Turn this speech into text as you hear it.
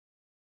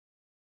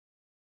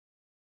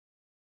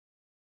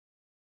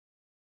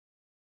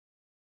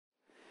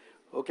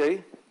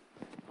Okay.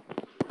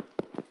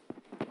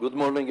 Good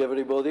morning,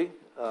 everybody.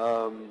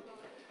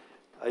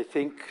 I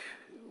think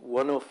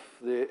one of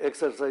the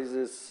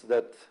exercises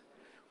that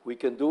we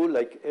can do,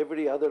 like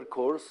every other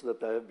course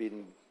that I have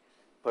been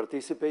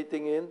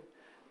participating in,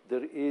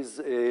 there is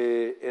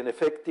an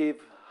effective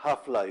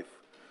half-life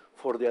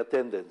for the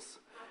attendance.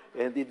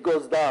 And it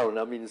goes down.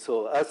 I mean,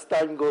 so as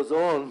time goes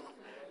on,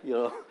 you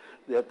know,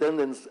 the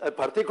attendance,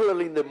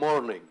 particularly in the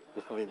morning.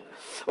 I mean,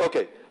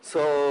 okay,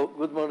 so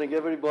good morning,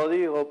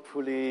 everybody.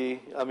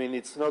 Hopefully, I mean,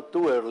 it's not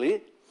too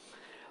early.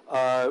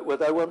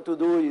 What I want to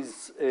do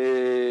is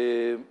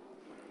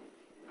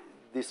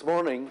this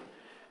morning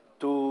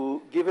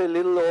to give a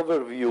little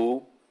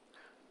overview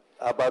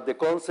about the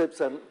concepts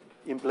and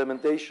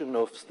implementation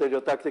of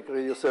stereotactic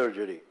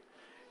radiosurgery.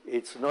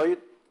 It's not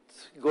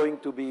going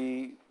to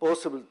be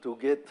possible to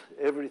get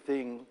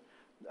everything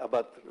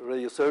about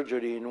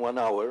radiosurgery in 1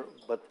 hour,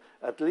 but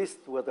at least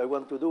what I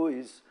want to do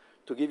is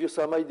to give you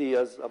some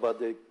ideas about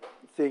the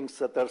things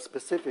that are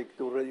specific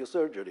to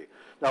radiosurgery.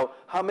 Now,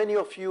 how many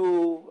of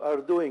you are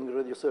doing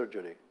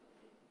radiosurgery?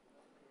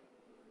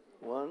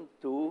 1,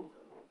 2,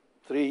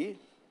 3.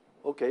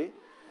 Okay,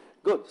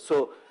 good.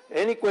 So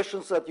any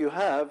questions that you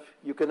have,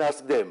 you can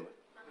ask them,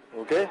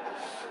 okay?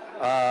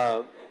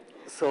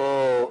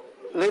 So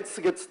let's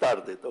get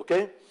started,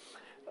 okay?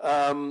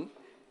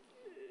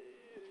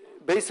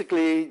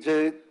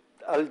 Basically,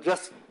 I'll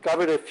just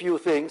cover a few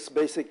things,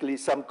 basically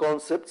some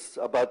concepts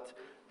about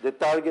the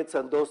targets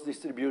and dose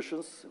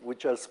distributions,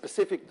 which are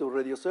specific to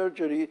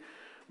radiosurgery.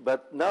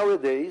 But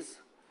nowadays,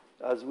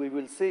 as we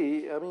will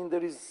see, I mean,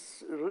 there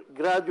is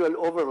gradual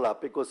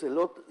overlap because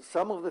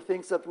some of the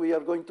things that we are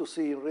going to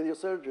see in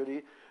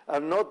radiosurgery are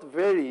not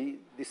very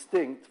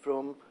distinct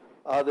from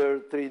other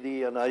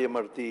 3D and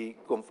IMRT,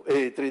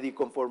 3D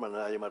conformal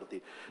and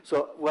IMRT.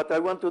 So what I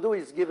want to do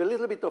is give a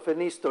little bit of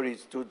an history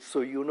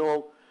so you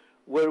know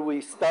where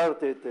we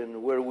started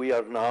and where we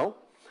are now.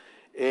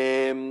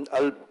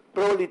 I'll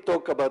probably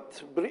talk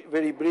about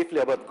very briefly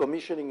about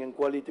commissioning and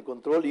quality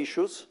control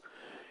issues,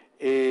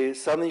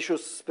 some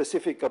issues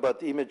specific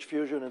about image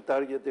fusion and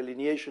target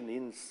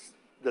delineation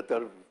that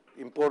are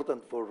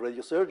important for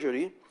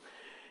radiosurgery,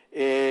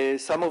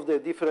 some of the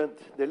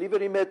different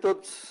delivery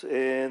methods,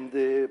 and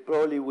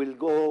probably will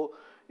go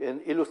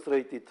and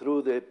illustrate it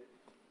through the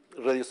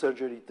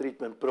radiosurgery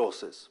treatment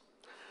process.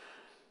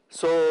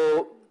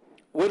 So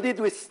where did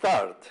we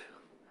start?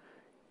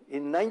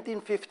 In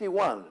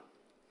 1951,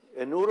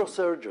 a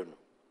neurosurgeon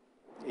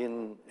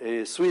in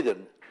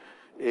Sweden,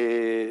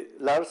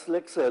 Lars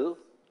Leksell,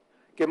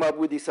 came up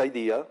with this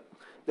idea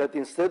that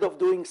instead of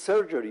doing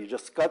surgery,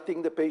 just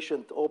cutting the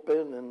patient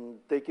open and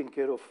taking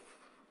care of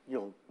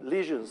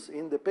lesions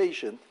in the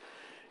patient,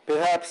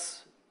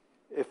 perhaps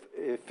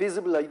a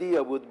feasible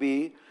idea would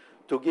be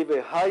to give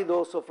a high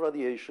dose of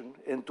radiation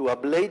and to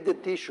ablate the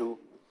tissue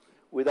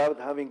without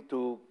having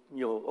to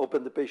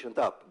open the patient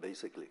up,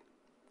 basically.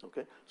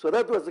 Okay? So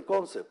that was the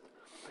concept.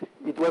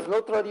 It was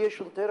not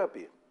radiation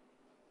therapy.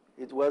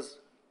 It was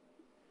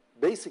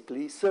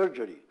basically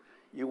surgery.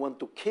 You want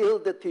to kill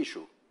the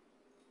tissue.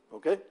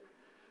 Okay?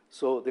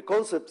 So the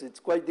concept is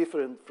quite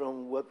different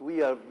from what we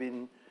have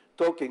been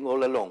talking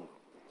all along.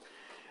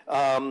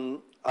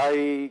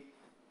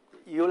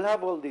 You'll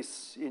have all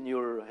this in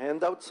your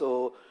handout,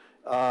 so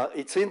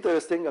it's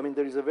interesting. I mean,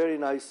 there is a very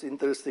nice,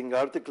 interesting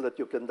article that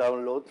you can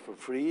download for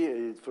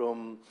free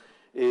from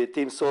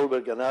Tim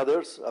Solberg and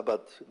others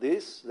about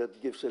this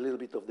that gives a little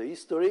bit of the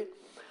history.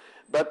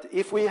 But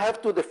if we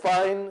have to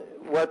define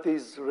what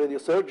is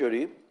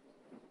radiosurgery,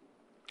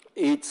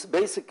 it's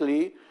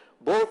basically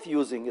both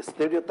using a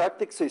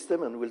stereotactic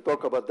system, and we'll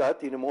talk about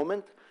that in a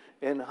moment,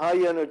 and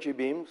high energy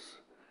beams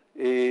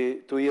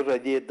to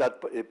irradiate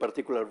that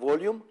particular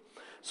volume.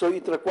 So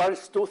it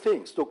requires two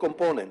things, two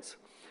components.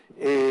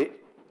 A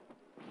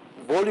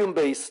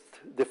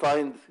volume-based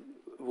defined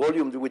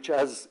volume which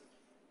has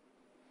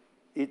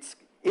its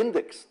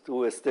index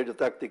to a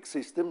stereotactic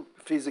system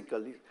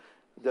physically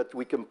that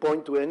we can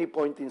point to any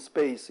point in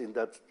space in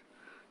that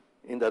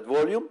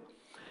volume,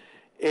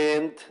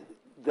 and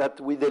that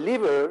we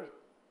deliver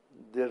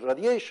the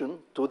radiation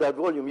to that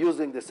volume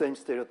using the same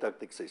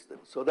stereotactic system.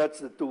 So that's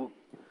the two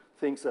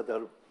things that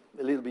are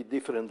a little bit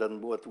different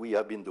than what we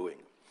have been doing.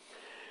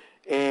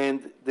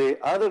 And the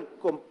other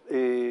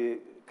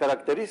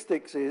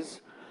characteristics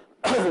is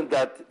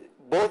that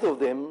both of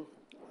them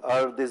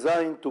are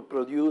designed to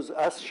produce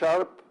as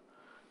sharp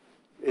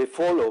a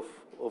fall-off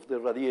of the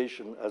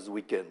radiation as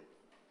we can.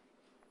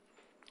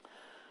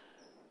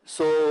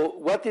 So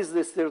what is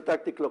the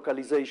stereotactic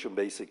localization,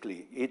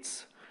 basically?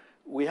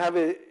 We have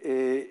a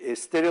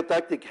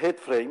stereotactic head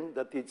frame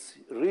that is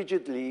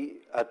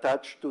rigidly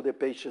attached to the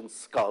patient's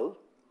skull.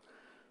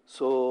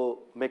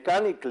 So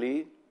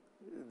mechanically,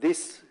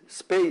 this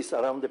space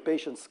around the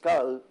patient's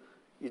skull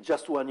is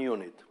just one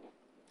unit.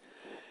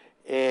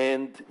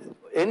 And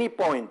any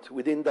point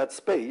within that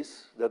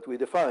space that we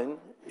define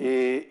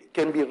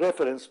can be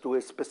referenced to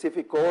a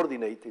specific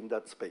coordinate in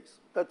that space.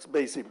 That's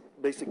basic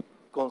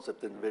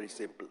concept and very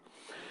simple.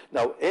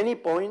 Now, any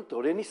point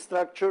or any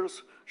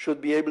structures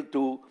should be able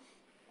to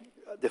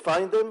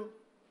define them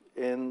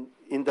and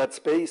in that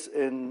space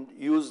and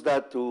use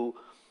that to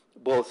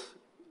both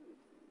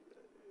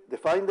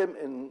define them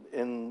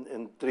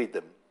and treat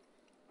them.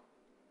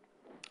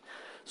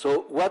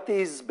 So what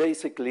is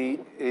basically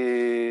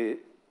a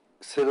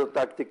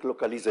stereotactic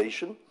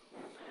localization?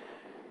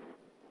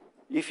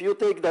 If you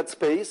take that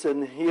space,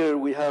 and here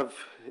we have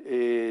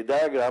a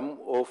diagram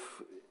of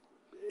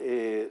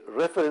a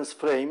reference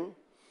frame,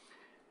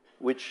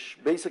 which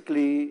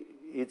basically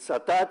it's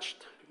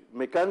attached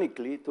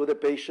mechanically to the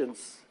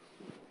patient's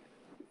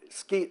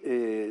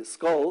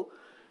skull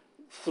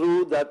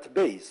through that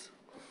base.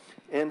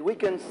 And we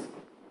can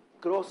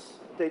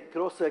take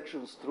cross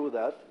sections through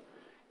that.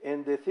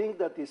 And the thing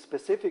that is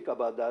specific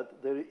about that,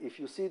 if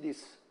you see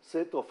this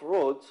set of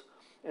rods,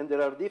 and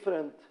there are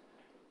different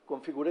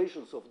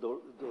configurations of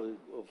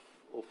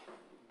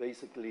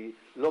basically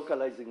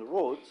localizing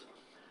rods,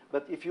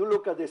 but if you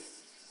look at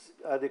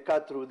the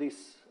cut through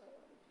this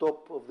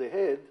top of the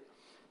head,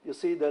 you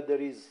see that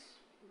there is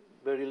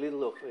very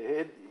little of a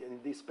head in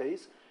this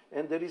space,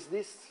 and there is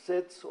these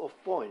sets of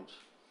points,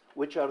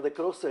 which are the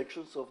cross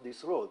sections of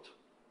this rod.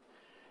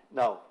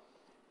 Now,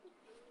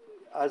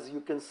 as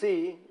you can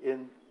see,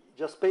 and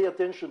just pay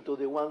attention to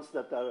the ones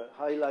that are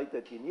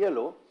highlighted in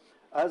yellow,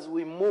 as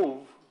we move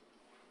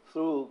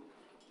through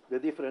the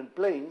different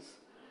planes,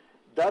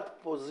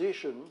 that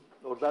position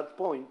or that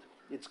point,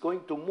 it's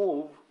going to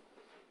move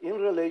in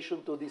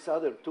relation to these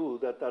other two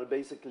that are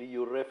basically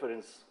your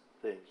reference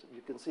things.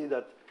 You can see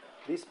that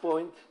this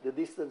point, the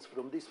distance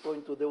from this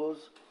point to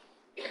those,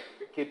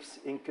 keeps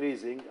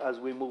increasing as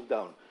we move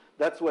down.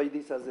 That's why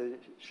this has a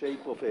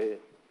shape of a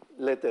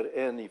letter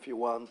N, if you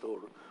want,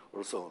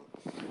 or so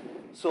on.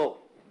 So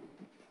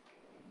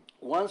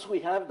once we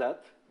have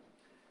that,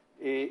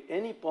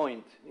 any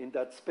point in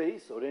that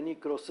space or any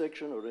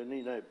cross-section or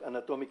any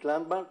anatomic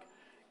landmark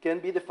can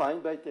be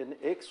defined by an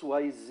X,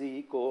 Y,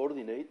 Z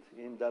coordinate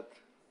in that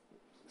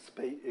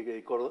space,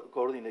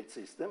 coordinate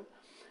system.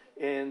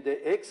 And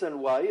the X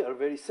and Y are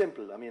very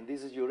simple. I mean,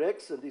 this is your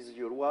X and this is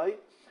your Y.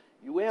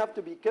 You have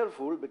to be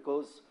careful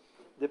because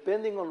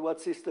depending on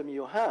what system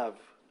you have,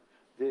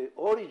 the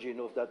origin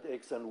of that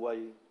X and Y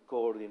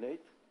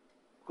coordinate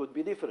could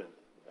be different.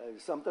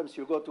 Sometimes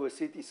you go to a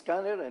CT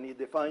scanner and it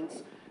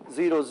defines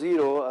 0,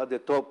 0 at the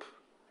top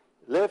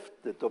left,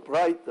 the top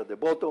right, at the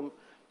bottom.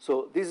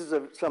 So this is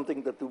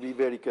something that to be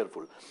very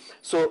careful.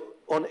 So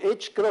on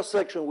each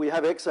cross-section we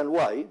have X and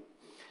Y,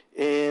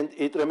 and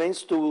it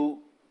remains to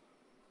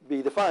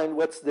be defined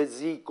what's the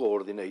Z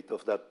coordinate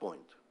of that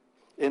point.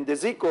 And the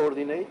Z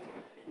coordinate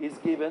is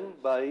given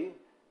by,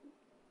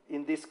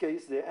 in this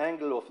case, the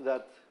angle of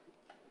that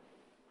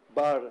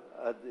bar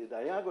at the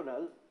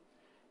diagonal.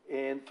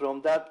 And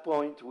from that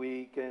point,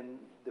 we can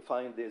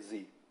define the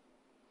Z.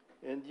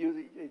 And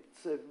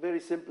it's a very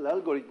simple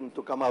algorithm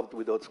to come out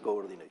with those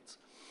coordinates.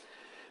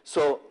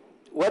 So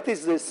what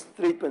is this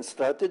treatment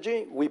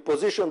strategy? We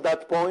position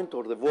that point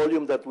or the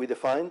volume that we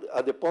defined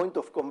at the point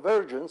of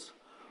convergence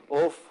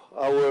of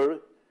our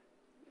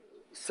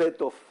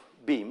set of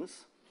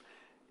beams.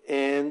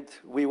 And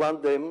we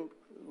want the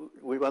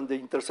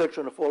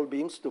intersection of all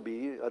beams to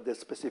be at the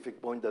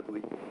specific point that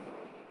we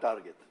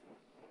target.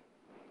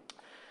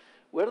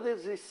 Where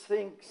does this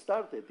thing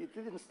started? It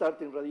didn't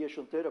start in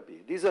radiation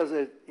therapy. This is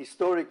a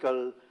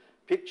historical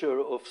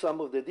picture of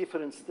some of the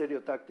different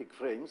stereotactic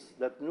frames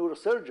that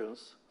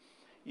neurosurgeons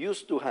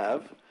used to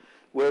have,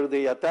 where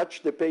they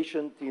attach the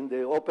patient in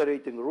the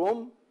operating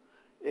room,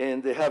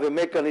 and they have a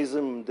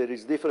mechanism, there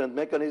is different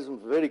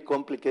mechanisms, very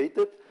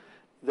complicated,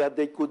 that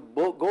they could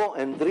go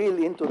and drill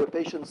into the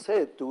patient's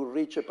head to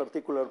reach a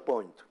particular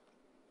point.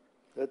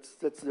 That's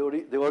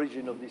the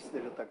origin of these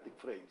stereotactic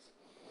frames.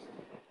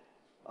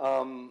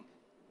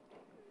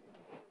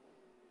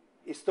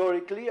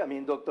 Historically, I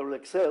mean, Dr.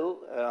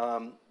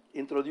 Lexell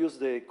introduced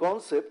the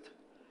concept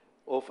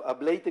of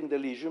ablating the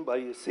lesion by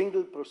a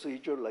single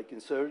procedure, like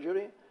in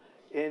surgery.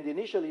 And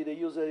initially, they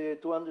use a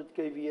 200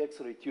 kV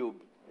X-ray tube.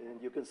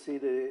 And you can see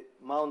the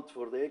mount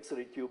for the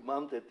X-ray tube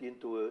mounted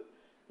into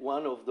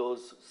one of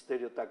those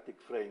stereotactic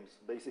frames,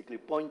 basically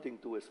pointing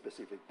to a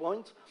specific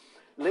point.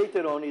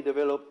 Later on, he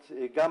developed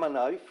a gamma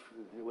knife.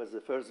 It was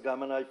the first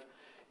gamma knife.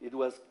 It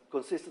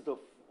consisted of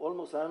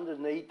almost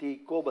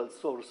 180 cobalt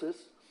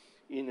sources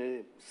in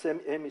a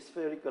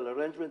hemispherical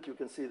arrangement. You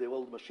can see the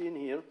old machine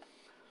here,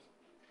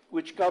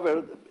 which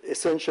covered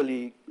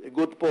essentially a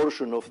good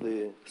portion of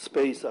the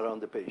space around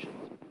the patient.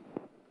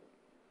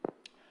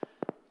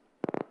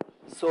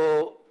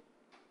 So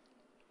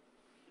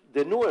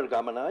the newer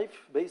gamma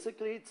knife,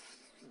 basically, it's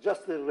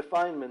just a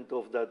refinement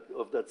of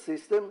that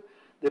system.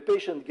 The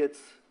patient gets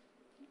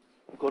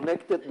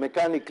connected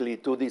mechanically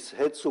to this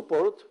head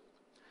support.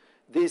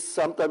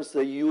 Sometimes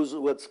they use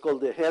what's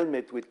called a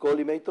helmet with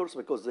collimators,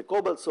 because the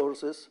cobalt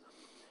sources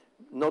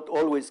not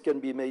always can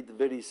be made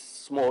very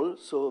small.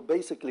 So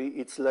basically,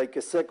 it's like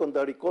a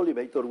secondary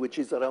collimator, which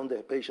is around the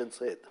patient's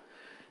head.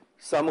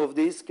 Some of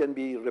these can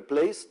be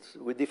replaced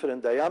with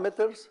different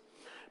diameters,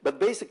 but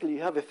basically,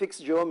 you have a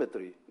fixed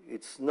geometry.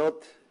 It's not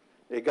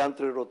a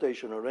gantry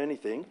rotation or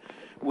anything,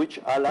 which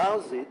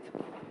allows it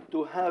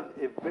to have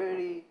a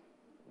very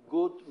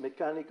good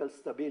mechanical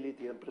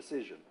stability and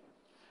precision.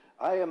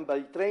 I am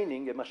by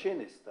training a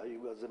machinist. I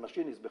was a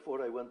machinist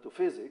before I went to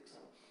physics.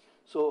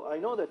 So I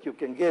know that you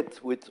can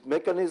get with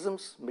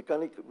mechanisms,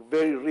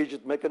 very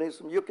rigid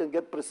mechanisms, you can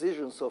get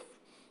precisions of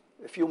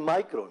a few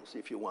microns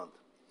if you want.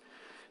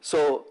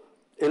 So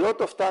a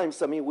lot of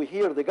times, I mean, we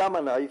hear the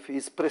gamma knife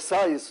is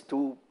precise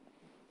to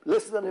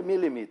less than a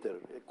millimeter,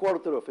 a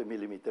quarter of a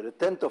millimeter, a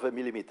tenth of a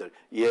millimeter.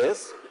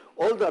 Yes,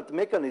 all that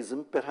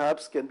mechanism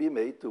perhaps can be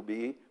made to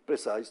be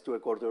precise to a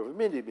quarter of a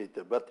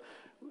millimeter. But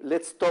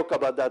let's talk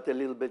about that a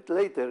little bit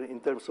later in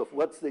terms of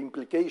what's the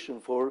implication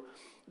for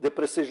the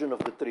precision of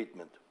the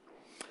treatment.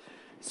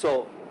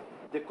 So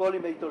the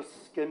collimators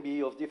can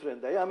be of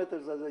different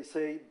diameters, as I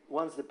say.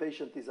 Once the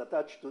patient is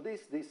attached to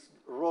this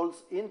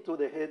rolls into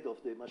the head of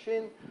the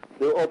machine.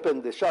 They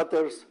open the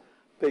shutters,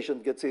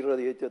 patient gets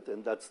irradiated,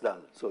 and that's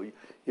done. So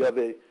you have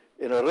an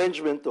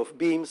arrangement of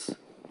beams,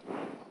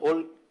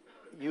 all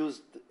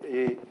used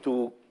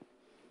to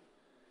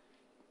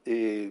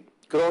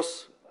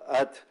cross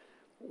at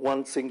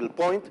one single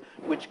point,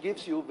 which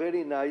gives you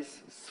very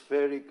nice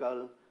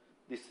spherical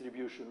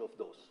distribution of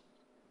those.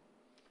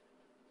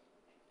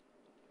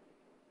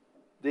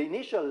 The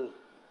initial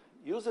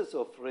uses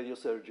of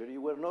radiosurgery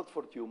were not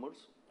for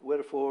tumors,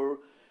 were for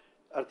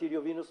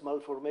arteriovenous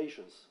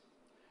malformations.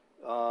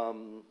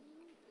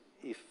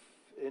 If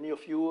any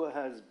of you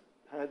has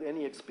had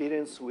any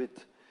experience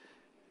with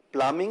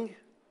plumbing,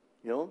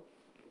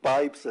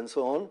 pipes and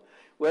so on,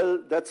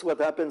 well, that's what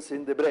happens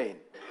in the brain.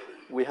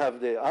 We have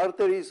the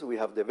arteries, we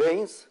have the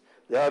veins.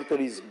 The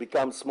arteries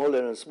become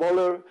smaller and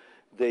smaller.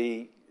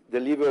 They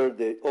deliver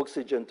the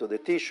oxygen to the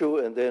tissue,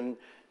 and then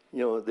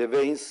the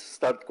veins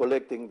start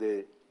collecting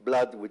the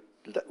blood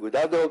with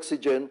other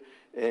oxygen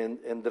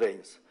and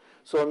drains.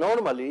 So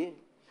normally,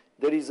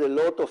 there is a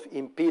lot of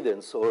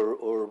impedance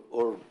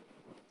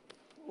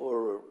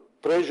or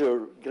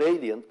pressure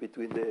gradient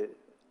between the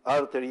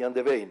artery and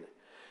the vein.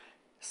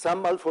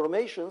 Some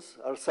malformations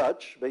are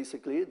such,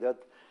 basically, that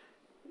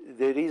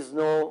there is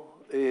no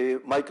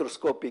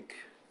microscopic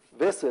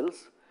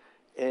vessels,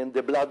 and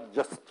the blood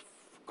just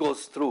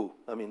goes through.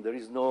 I mean, there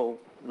is no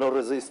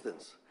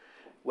resistance.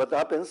 What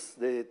happens?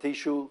 The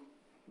tissue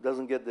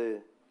doesn't get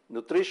the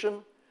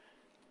nutrition,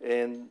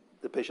 and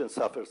the patient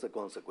suffers the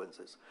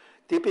consequences.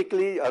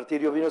 Typically,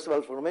 arteriovenous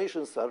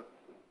malformations are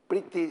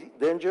pretty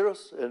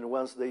dangerous, and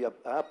once they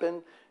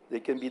happen, they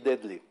can be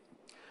deadly.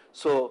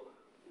 So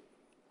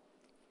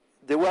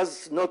there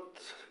was not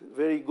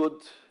very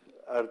good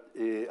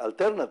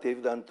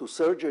alternative than to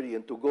surgery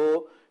and to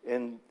go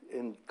and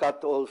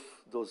cut off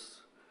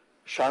those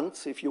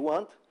shunts, if you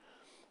want.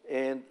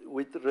 And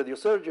with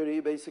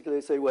radiosurgery, basically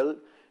they say, well,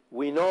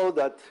 we know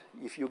that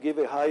if you give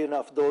a high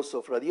enough dose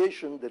of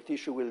radiation, the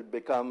tissue will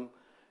become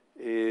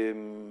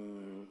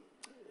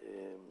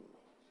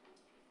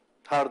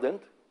hardened.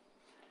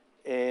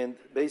 And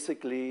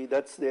basically,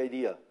 that's the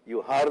idea.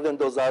 You harden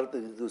those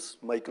arteries, those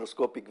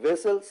microscopic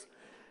vessels,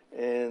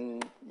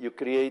 and you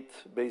create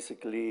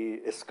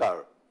basically a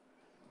scar.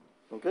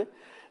 Okay?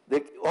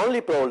 The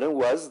only problem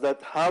was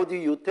that how do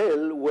you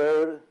tell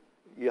where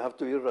you have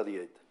to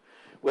irradiate?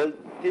 Well,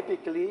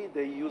 typically,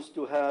 they used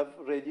to have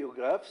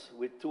radiographs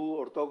with two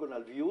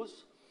orthogonal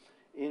views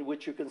in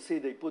which you can see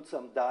they put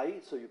some dye,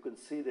 so you can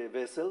see the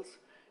vessels.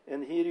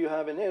 And here you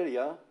have an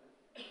area,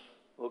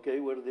 okay,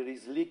 where there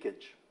is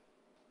leakage.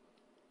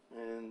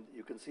 And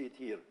you can see it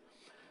here.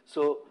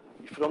 So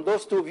from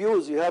those two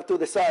views, you have to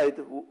decide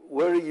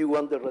where you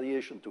want the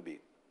radiation to be.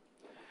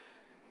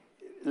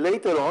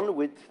 Later on,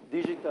 with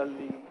digital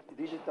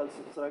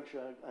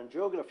subtraction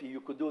angiography,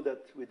 you could do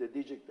that with a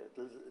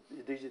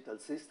digital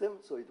system,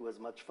 so it was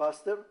much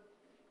faster,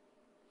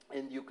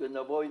 and you can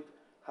avoid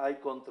high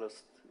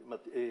contrast,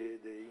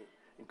 the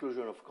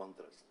inclusion of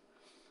contrast.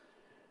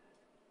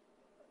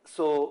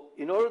 So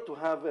in order to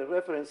have a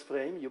reference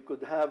frame, you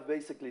could have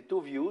basically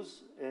two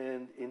views,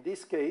 and in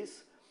this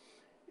case,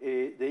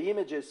 the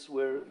images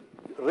were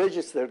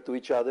registered to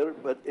each other,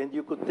 and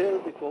you could tell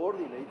the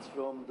coordinates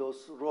from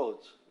those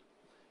roads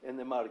and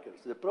the markers.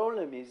 The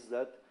problem is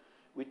that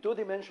with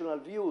two-dimensional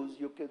views,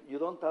 you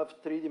don't have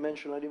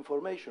three-dimensional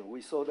information.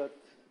 We saw that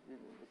in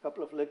a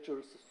couple of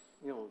lectures,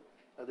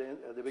 at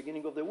the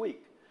beginning of the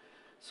week.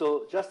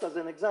 So just as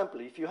an example,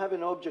 if you have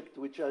an object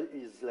which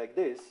is like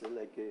this,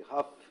 like a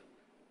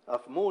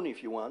half moon,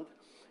 if you want,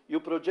 you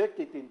project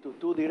it into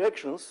two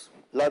directions,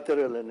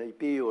 lateral and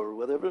AP or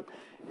whatever,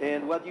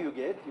 and what do you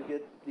get? You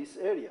get these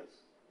areas.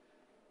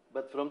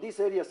 But from these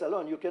areas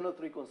alone, you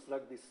cannot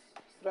reconstruct this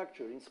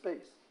structure in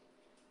space.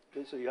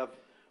 Okay, so you have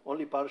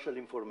only partial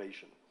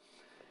information.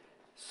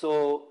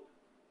 So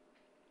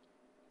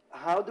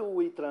how do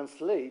we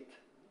translate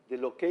the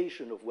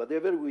location of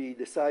whatever we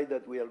decide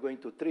that we are going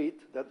to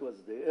treat, that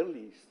was the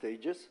early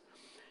stages,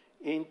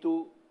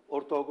 into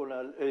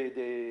orthogonal,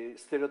 the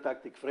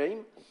stereotactic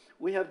frame?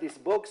 We have these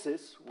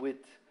boxes with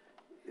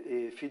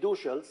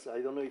fiducials.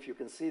 I don't know if you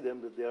can see them,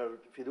 but there are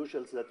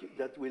fiducials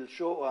that will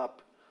show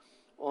up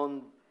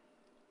on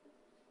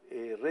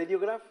a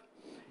radiograph,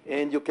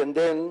 and you can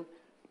then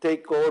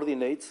take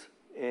coordinates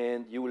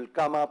and you will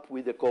come up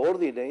with a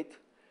coordinate,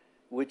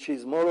 which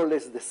is more or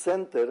less the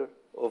center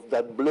of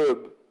that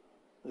blurb,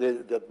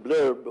 that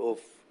blurb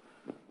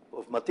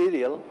of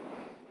material,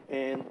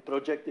 and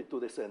project it to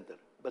the center.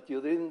 But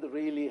you didn't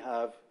really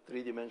have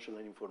three-dimensional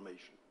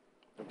information.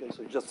 Okay,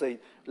 so you just say,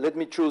 let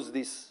me choose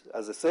this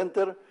as a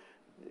center.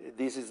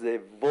 This is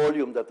the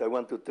volume that I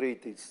want to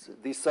treat. It's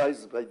this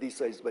size by this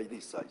size by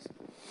this size.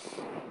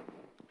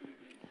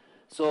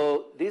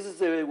 So this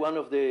is one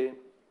of the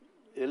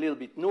a little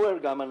bit newer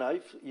gamma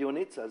knife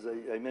units, as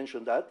I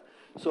mentioned that.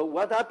 So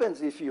what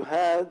happens if you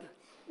had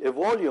a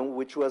volume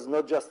which was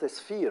not just a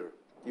sphere?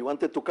 You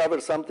wanted to cover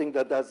something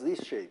that has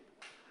this shape.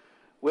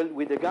 Well,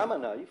 with the gamma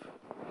knife,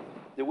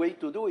 the way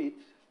to do it,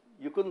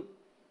 you couldn't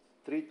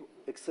treat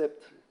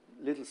except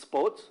little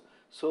spots.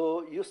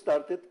 So you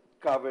started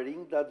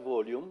covering that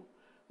volume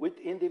with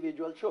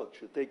individual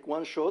shots. You take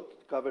one shot,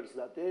 covers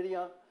that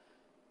area,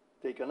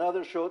 take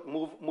another shot,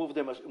 move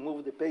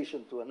the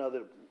patient to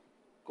another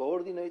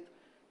coordinate,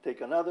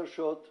 take another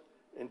shot,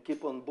 and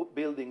keep on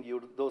building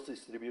your dose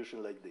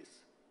distribution like this.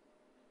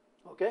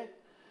 Okay?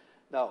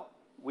 Now,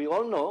 we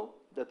all know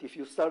that if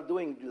you start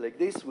doing like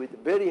this with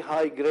very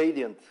high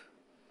gradient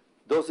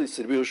dose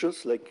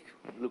distributions,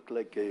 look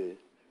like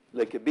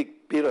a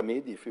big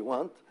pyramid, if you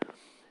want,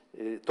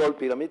 a tall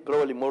pyramid,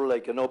 probably more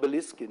like an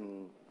obelisk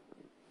in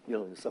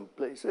some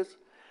places,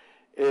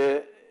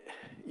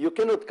 you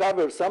cannot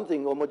cover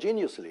something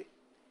homogeneously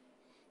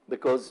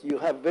because you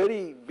have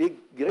very big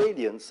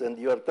gradients and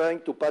you are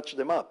trying to patch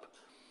them up.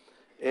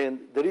 And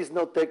there is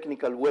no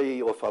technical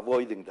way of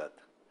avoiding that.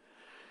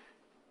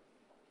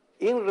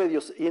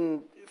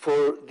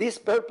 For these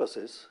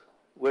purposes,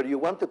 where you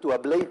wanted to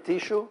ablate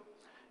tissue,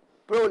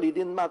 probably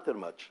didn't matter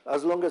much.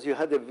 As long as you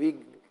had a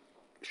big,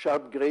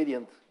 sharp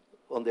gradient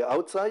on the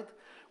outside,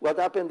 what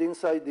happened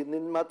inside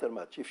didn't matter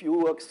much. If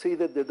you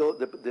exceeded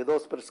the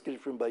dose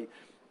prescription by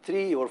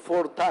 3 or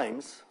 4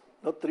 times,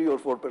 not 3 or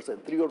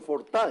 4%, 3 or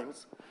 4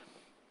 times,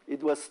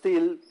 it was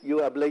still, you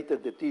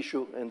ablated the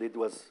tissue and it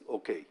was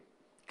okay.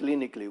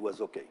 Clinically, it was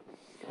okay.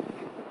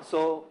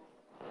 So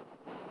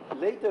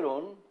later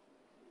on,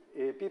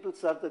 people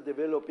started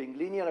developing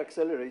linear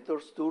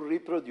accelerators to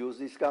reproduce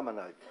this gamma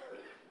knife.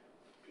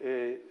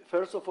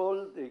 First of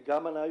all, the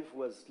gamma knife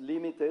was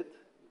limited,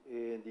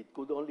 and it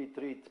could only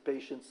treat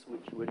patients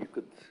where you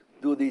could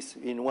do this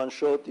in one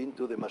shot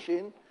into the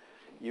machine.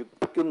 You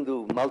couldn't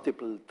do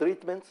multiple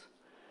treatments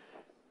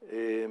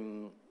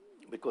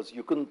because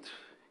you couldn't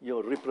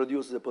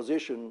reproduce the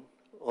position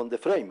on the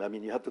frame. I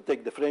mean, you had to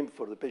take the frame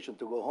for the patient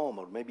to go home,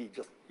 or maybe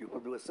just you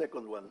could do a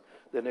second one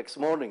the next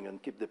morning and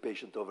keep the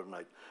patient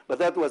overnight. But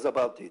that was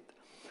about it.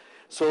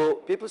 So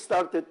people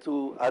started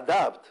to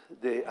adapt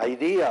the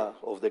idea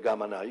of the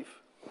gamma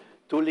knife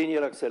to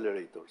linear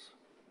accelerators.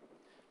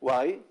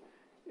 Why?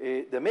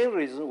 The main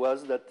reason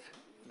was that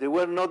there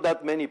were not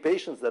that many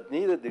patients that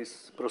needed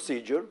this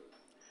procedure.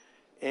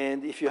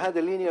 And if you had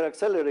a linear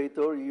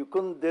accelerator, you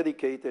couldn't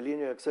dedicate a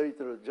linear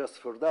accelerator just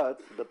for that,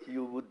 but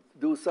you would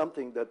do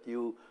something that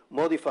you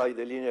modify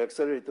the linear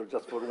accelerator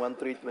just for one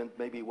treatment,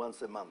 maybe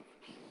once a month.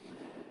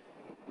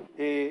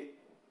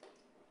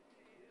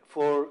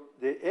 For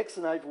the X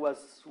knife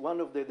was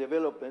one of the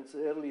developments,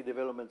 early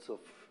developments of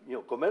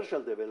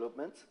commercial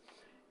developments,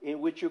 in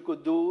which you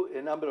could do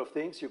a number of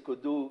things. You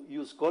could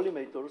use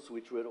collimators,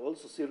 which were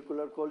also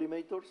circular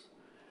collimators,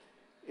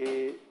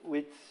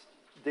 which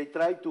they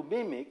tried to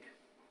mimic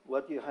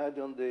what you had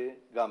on the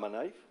gamma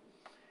knife.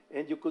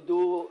 And you could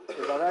do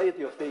a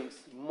variety of things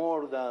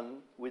more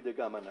than with the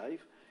gamma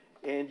knife.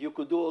 And you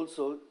could do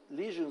also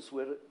lesions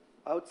were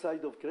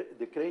outside of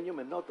the cranium,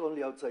 and not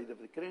only outside of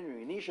the cranium.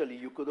 Initially,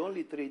 you could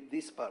only treat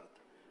this part,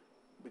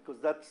 because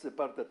that's the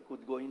part that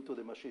could go into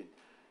the machine.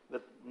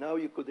 But now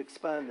you could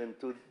expand and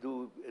to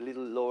do a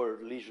little lower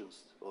lesions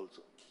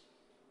also.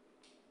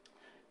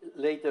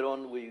 Later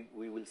on, we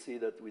will see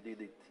that we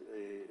did it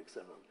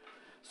external.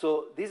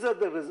 So these are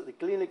the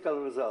clinical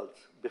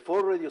results.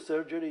 Before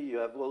radiosurgery, you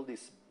have all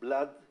this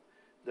blood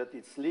that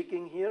is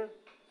leaking here.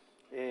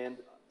 And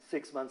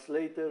 6 months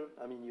later,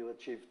 I mean, you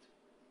achieved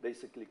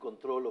basically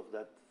control of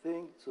that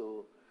thing.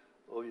 So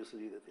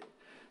obviously the thing.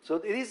 So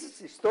it is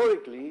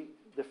historically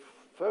the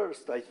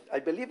first, I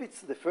believe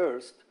it's the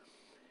first,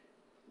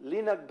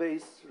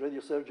 Linac-based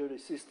radiosurgery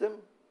system,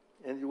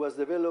 and it was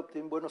developed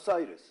in Buenos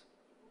Aires.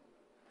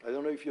 I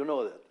don't know if you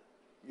know that.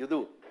 You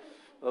do?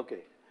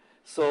 Okay.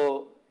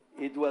 So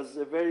it was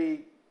a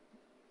very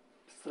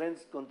strange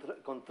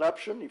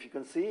contraption, if you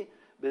can see.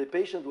 The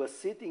patient was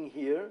sitting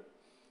here,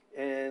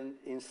 and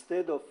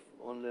instead of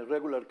on a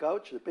regular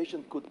couch, the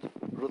patient could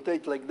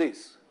rotate like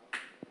this,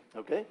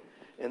 okay?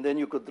 And then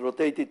you could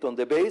rotate it on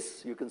the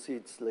base. You can see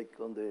it's like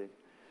on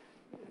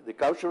the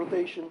couch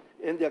rotation,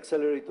 and the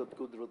accelerator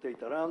could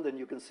rotate around, and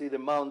you can see the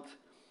mount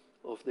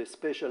of the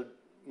special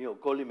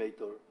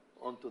collimator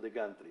onto the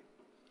gantry,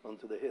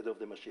 onto the head of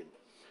the machine.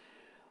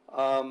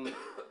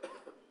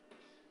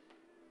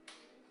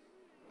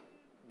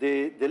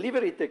 The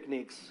delivery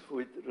techniques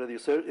with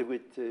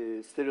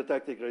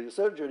stereotactic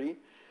radiosurgery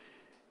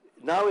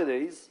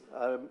nowadays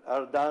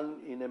are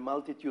done in a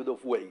multitude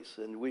of ways,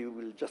 and we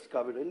will just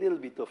cover a little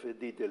bit of a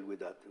detail with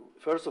that.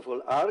 First of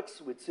all,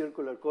 arcs with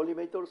circular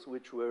collimators,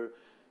 which were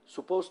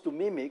supposed to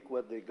mimic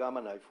what the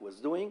gamma knife was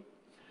doing.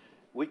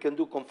 We can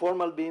do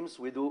conformal beams.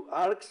 We do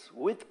arcs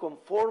with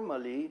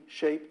conformally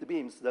shaped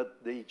beams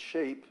that they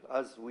shape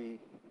as we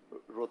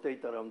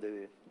rotate around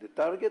the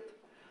target,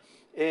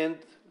 and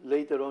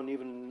later on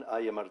even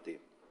IMRT.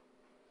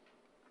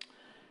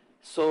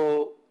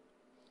 So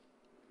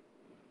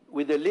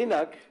with the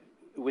LINAC,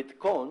 with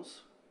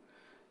cones,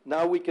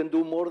 now we can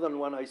do more than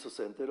one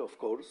isocenter, of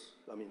course.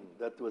 I mean,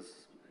 that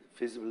was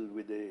feasible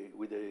with the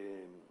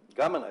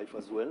gamma knife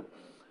as well.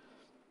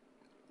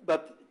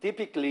 But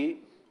typically,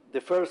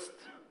 the first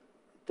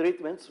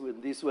treatments,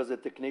 when this was a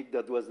technique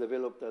that was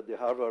developed at the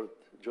Harvard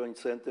Joint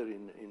Center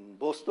in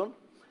Boston,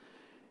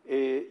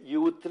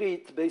 you would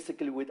treat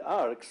basically with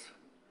arcs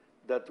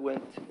that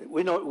went,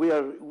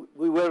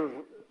 we were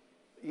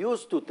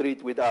used to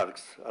treat with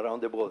arcs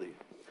around the body.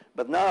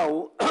 But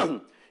now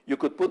you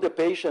could put the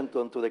patient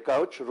onto the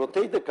couch,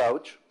 rotate the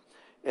couch,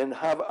 and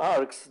have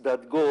arcs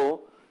that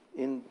go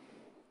in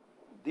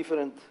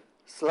different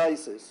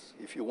slices,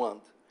 if you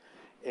want.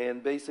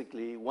 And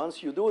basically,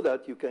 once you do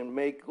that, you can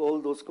make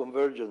all those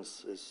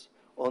convergences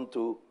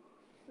onto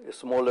a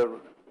smaller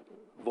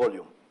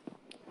volume.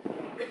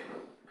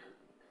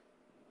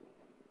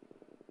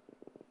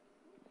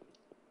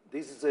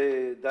 This is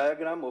a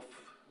diagram of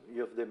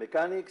the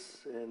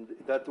mechanics, and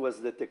that was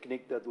the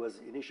technique that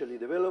was initially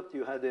developed.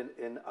 You had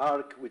an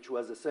arc which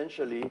was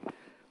essentially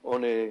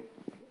on a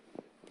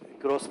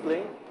cross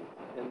plane,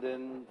 and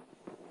then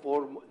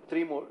four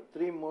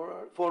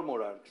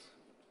more arcs,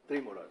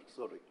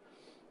 sorry,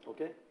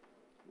 okay,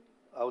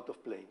 out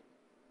of plane.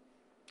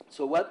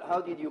 So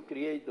how did you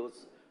create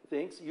those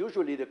things?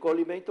 Usually the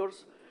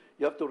collimators,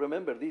 you have to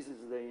remember, this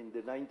is in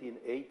the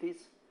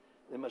 1980s.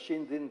 The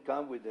machine didn't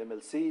come with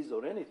MLCs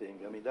or anything.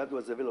 I mean, that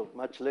was developed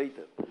much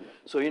later.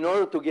 So in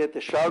order to get a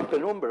sharp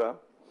penumbra,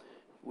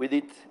 we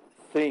did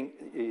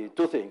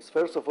two things.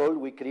 First of all,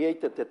 we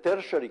created a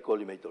tertiary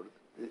collimator.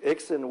 The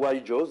X and Y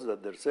jaws,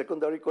 that they're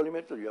secondary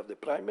collimator, you have the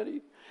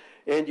primary,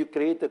 and you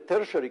create a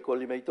tertiary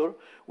collimator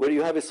where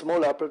you have a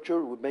small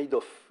aperture made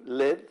of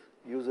lead,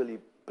 usually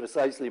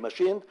precisely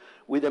machined,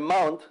 with a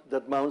mount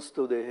that mounts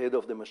to the head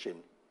of the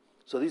machine.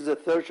 So this is a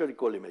tertiary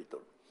collimator.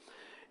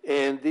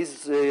 And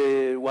this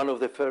is one of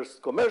the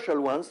first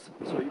commercial ones.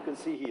 So you can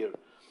see here,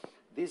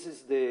 this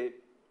is the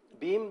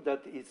beam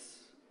that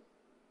is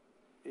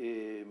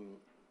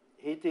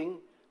hitting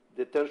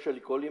the tertiary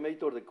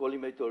collimator. The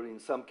collimator in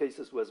some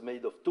cases was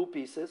made of two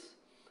pieces,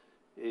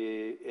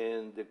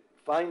 and the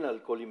final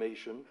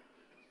collimation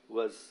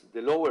was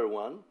the lower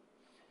one.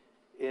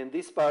 And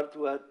this part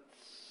was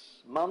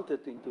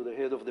mounted into the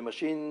head of the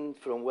machine.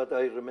 From what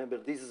I remember,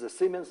 this is a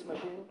Siemens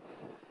machine.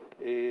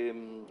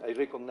 I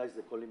recognize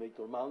the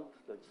collimator mount.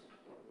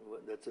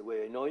 That's the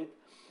way I know it.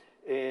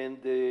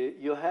 And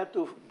you had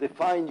to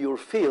define your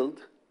field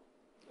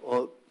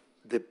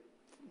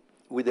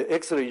with the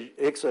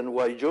X and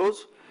Y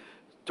jaws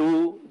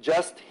to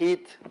just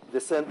hit the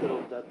center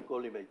of that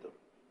collimator.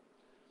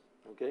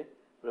 Okay?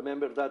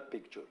 Remember that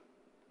picture.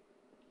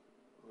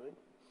 Right?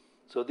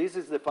 So this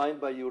is defined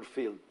by your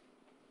field.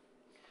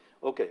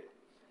 Okay.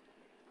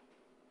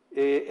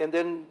 And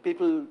then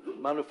people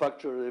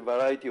manufacture a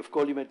variety of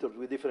collimators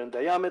with different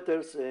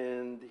diameters,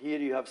 and here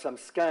you have some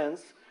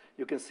scans.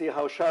 You can see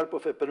how sharp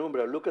of a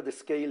penumbra. Look at the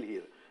scale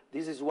here.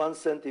 This is 1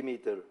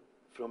 centimeter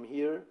from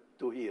here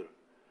to here.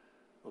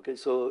 Okay,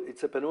 so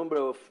it's a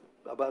penumbra of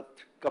about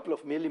a couple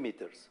of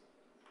millimeters.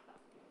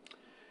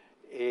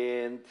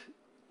 And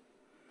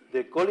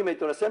the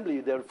collimator assembly,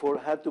 therefore,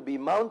 had to be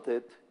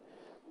mounted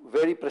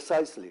very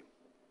precisely,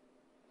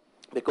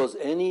 because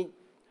any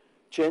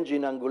change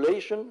in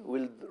angulation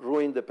will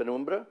ruin the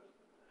penumbra,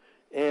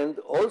 and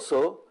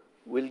also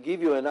will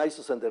give you an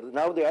isocenter.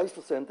 Now the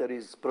isocenter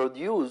is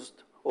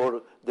produced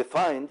or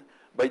defined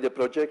by the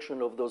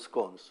projection of those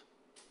cones.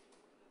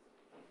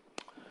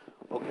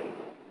 Okay,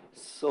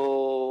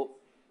 so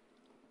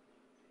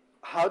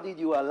how did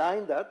you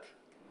align that?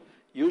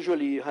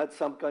 Usually you had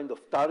some kind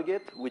of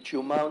target which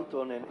you mount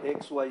on an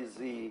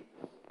XYZ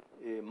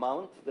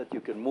mount that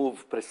you can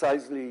move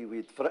precisely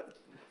with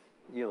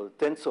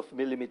tenths of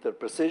millimeter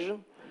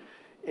precision.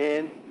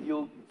 And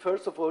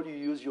first of all, you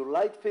use your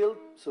light field.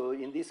 So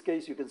in this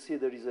case, you can see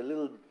there is a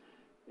little,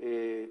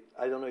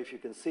 I don't know if you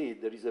can see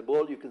it. There is a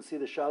ball. You can see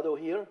the shadow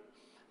here.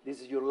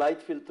 This is your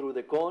light field through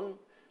the cone.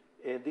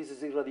 And this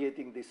is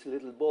irradiating this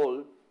little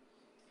ball.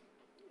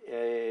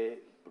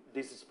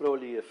 This is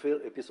probably a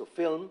piece of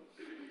film.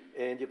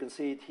 And you can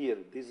see it here.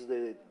 This is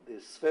the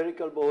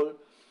spherical ball.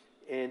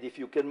 And if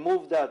you can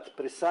move that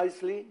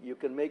precisely, you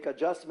can make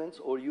adjustments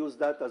or use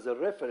that as a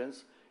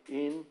reference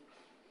in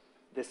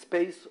the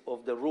space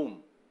of the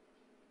room.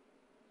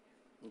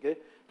 Okay?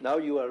 Now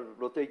you are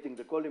rotating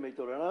the collimator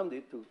around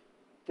it to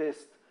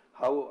test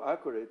how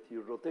accurate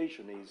your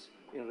rotation is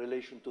in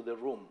relation to the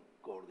room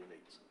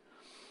coordinates.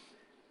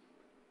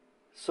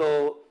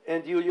 So,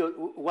 and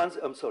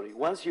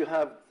once you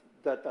have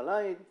that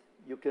aligned,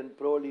 you can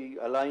probably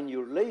align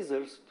your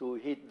lasers to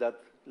hit that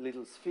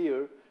little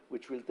sphere,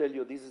 which will tell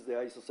you this is the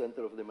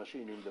isocenter of the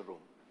machine in the room.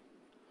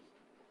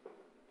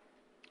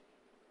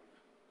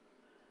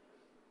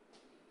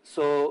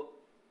 So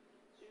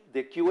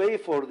the QA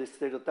for the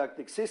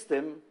stereotactic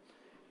system,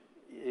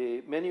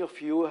 many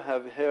of you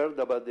have heard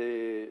about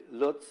the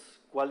LUTS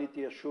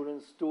quality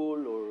assurance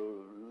tool or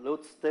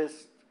LUTS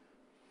test.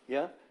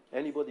 Yeah?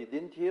 Anybody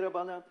didn't hear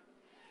about that?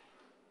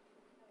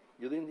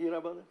 You didn't hear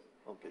about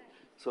it? Okay.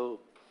 So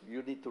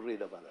you need to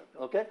read about it.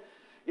 Okay?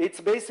 It's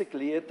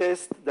basically a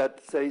test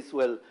that says,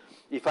 well,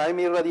 if I'm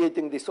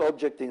irradiating this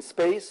object in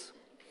space,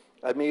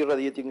 I'm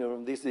irradiating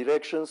in these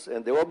directions,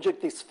 and the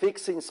object is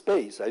fixed in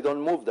space. I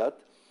don't move that,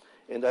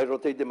 and I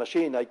rotate the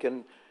machine. I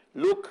can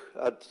look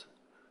at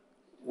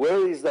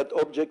where is that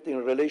object in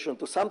relation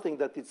to something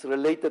that is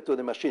related to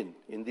the machine.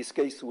 In this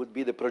case, would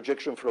be the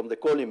projection from the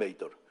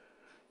collimator,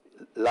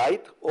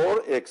 light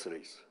or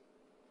X-rays.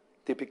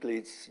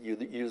 Typically, you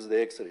use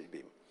the X-ray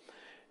beam.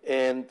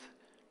 And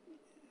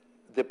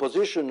the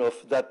position of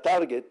that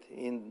target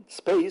in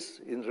space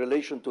in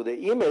relation to the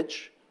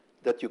image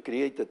that you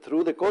created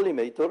through the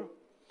collimator,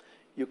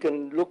 you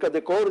can look at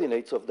the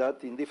coordinates of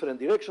that in different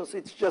directions.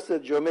 It's just a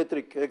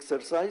geometric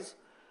exercise.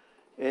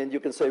 And you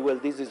can say, well,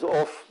 this is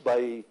off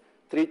by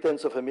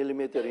 0.3 of a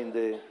millimeter in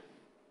the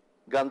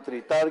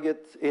gantry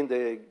target, in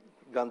the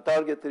gun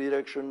target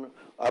direction,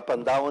 up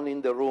and down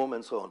in the room,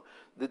 and so on.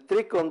 The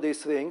trick on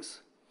these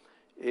things,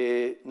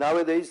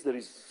 nowadays there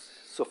is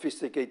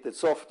sophisticated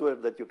software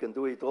that you can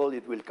do it all.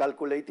 It will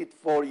calculate it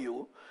for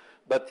you,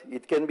 but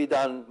it can be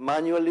done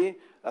manually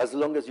as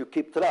long as you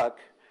keep track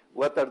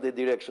what are the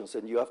directions,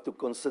 and you have to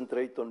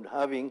concentrate on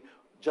having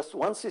just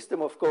one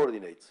system of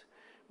coordinates,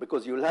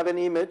 because you'll have an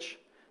image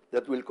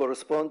that will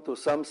correspond to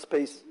some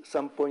space,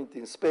 some point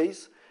in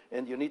space,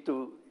 and you need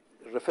to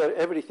refer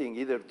everything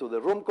either to the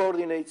room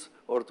coordinates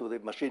or to the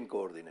machine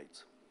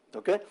coordinates,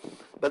 okay?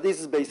 But this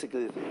is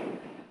basically the thing.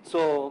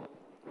 So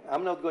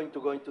I'm not going to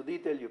go into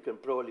detail. You can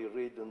probably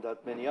read on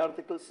that many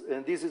articles,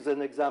 and this is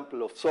an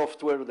example of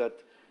software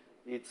that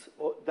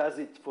does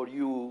it for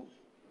you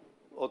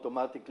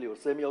automatically or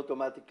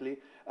semi-automatically,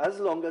 as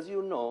long as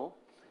you know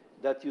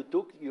that you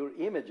took your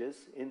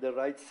images in the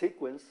right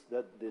sequence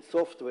that the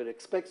software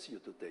expects you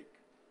to take,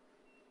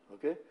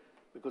 okay?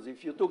 Because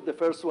if you took the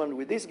first one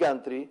with this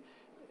gantry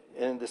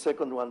and the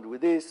second one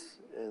with this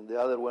and the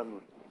other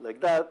one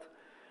like that,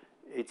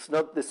 it's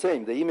not the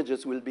same. The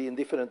images will be in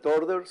different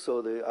order,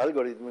 so the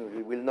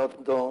algorithm will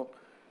not know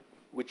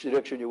which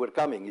direction you were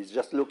coming. It's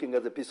just looking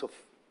at a piece of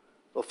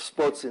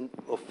spots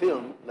of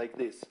film like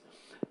this.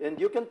 And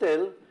you can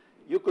tell,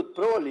 you could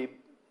probably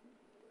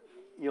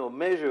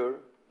measure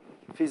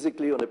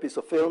physically on a piece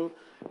of film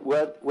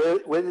where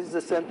is the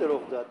center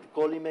of that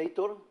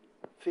collimator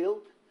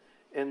field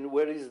and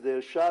where is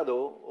the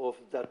shadow of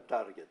that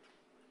target.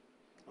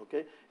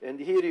 Okay? And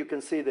here you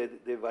can see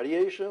the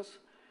variations,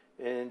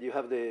 and you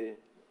have the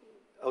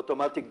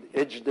automatic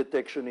edge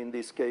detection in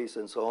this case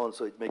and so on,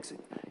 so it makes it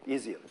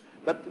easier.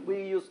 But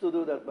we used to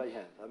do that by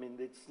hand. I mean,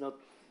 it's not,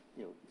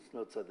 it's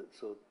not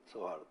so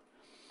hard.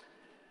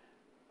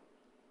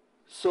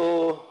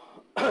 So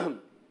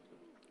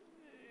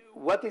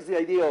what is the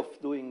idea of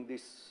doing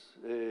this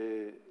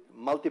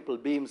multiple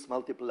beams,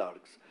 multiple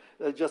arcs?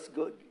 I'll just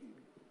going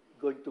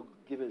to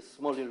give a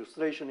small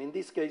illustration. In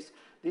this case,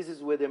 this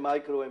is with a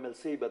micro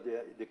MLC, but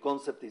the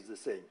concept is the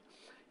same.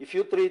 If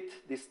you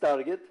treat this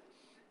target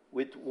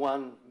with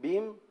one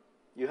beam,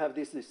 you have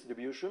this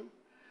distribution.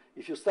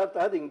 If you start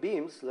adding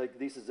beams, like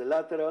this is a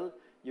lateral,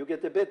 you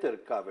get a better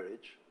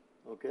coverage,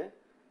 okay?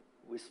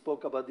 We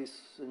spoke about this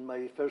in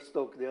my first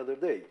talk the other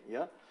day,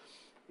 yeah?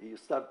 You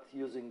start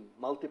using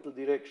multiple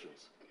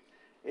directions.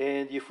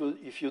 And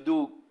if you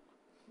do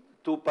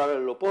two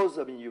parallel opposed,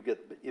 I mean, you get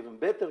even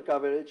better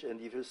coverage,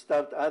 and if you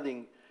start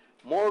adding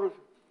more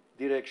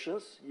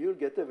directions, you'll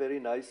get a very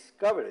nice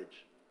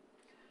coverage.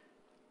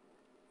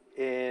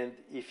 And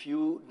if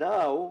you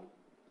now,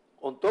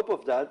 on top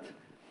of that,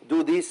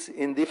 do this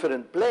in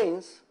different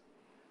planes,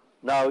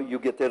 now you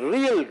get a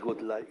real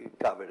good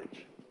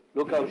coverage.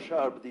 Look how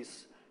sharp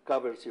this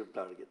covers your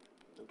target,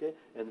 okay?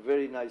 And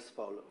very nice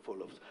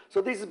follow-ups.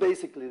 So this is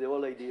basically the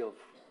whole idea of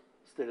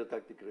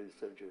stereotactic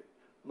radiosurgery.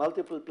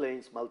 Multiple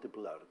planes,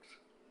 multiple arcs,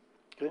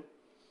 okay?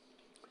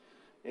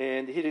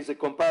 And here is a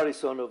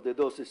comparison of the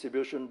dose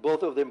distribution.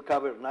 Both of them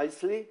cover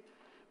nicely,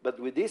 but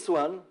with this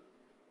one,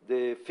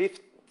 the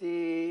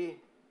 50,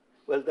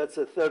 well, that's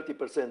a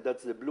 30%.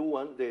 That's the blue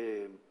one.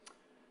 The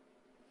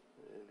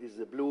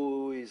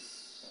blue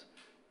is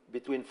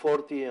between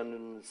 40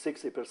 and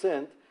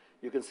 60%.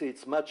 You can see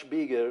it's much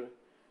bigger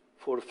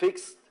for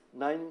fixed,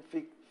 9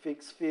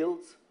 fixed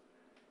fields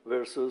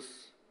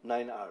versus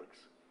 9 arcs,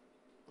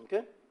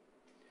 okay?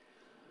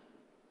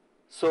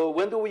 So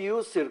when do we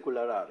use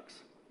circular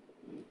arcs?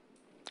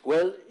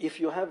 Well, if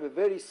you have a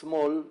very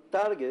small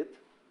target,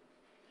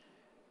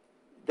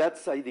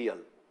 that's ideal.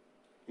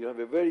 You have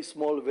a very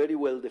small, very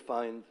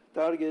well-defined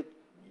target.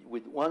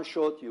 With one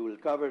shot, you will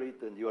cover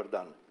it, and you are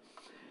done.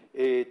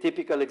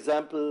 Typical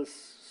examples,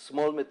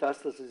 small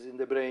metastases in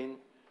the brain,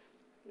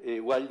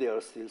 while they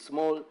are still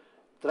small.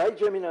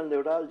 Trigeminal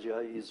neuralgia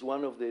is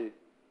one of the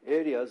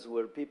areas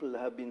where people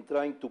have been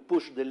trying to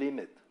push the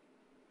limit.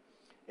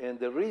 And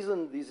the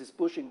reason this is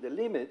pushing the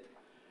limit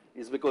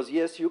is because,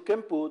 yes, you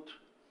can put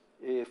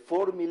a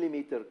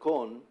 4-millimeter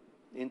cone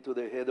into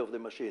the head of the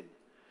machine,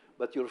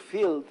 but your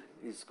field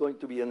is going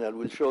to be, and I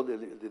will show the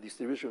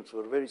distributions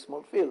for very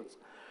small fields.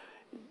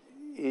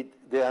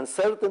 The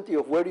uncertainty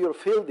of where your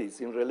field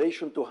is in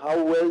relation to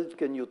how well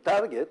can you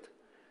target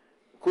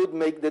could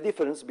make the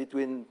difference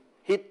between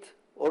hit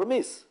or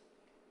miss,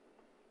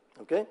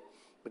 okay?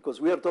 Because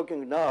we are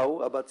talking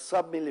now about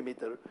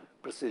sub-millimeter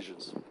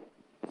precisions.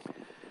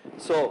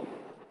 So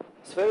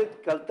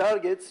spherical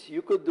targets,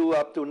 you could do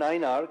up to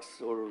 9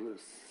 arcs or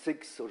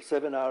 6 or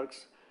 7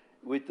 arcs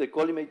with the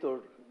collimator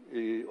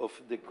of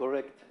the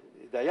correct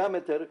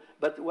diameter.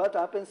 But what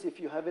happens if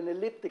you have an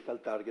elliptical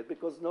target?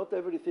 Because not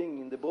everything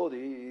in the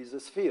body is a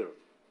sphere.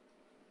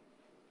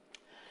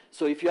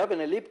 So if you have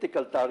an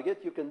elliptical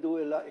target, you can do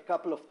a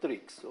couple of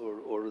tricks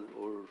or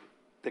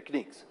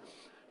techniques.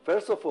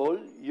 First of all,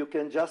 you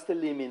can just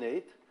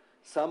eliminate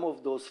some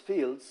of those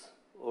fields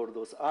or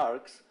those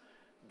arcs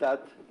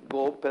that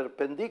go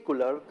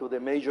perpendicular to the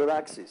major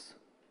axis.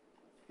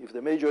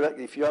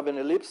 If you have an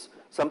ellipse,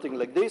 something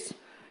like this,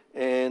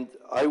 and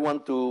I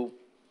want to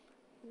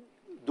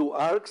do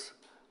arcs,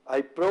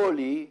 I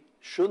probably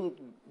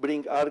shouldn't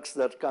bring arcs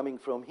that are coming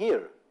from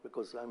here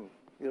because I'm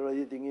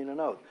radiating in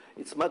and out.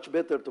 It's much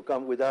better to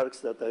come with arcs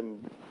that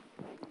I'm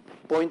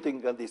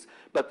pointing at this.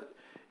 But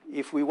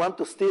if we want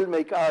to still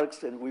make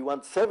arcs and we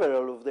want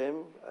several of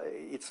them,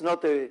 it's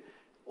not a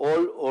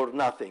all or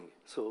nothing.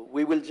 So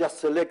we will just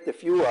select a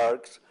few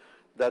arcs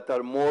that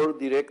are more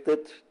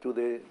directed to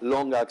the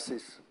long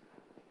axis,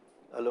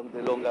 along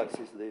the long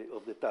axis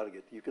of the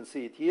target. You can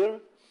see it here.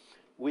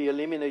 We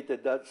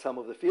eliminated some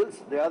of the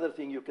fields. The other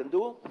thing you can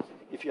do,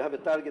 if you have a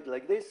target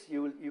like this,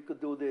 you could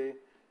do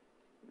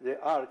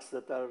the arcs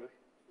that are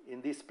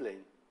in this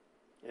plane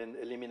and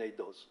eliminate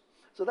those.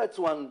 So that's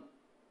one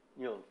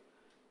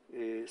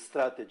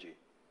strategy.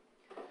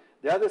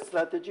 The other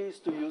strategy is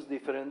to use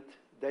different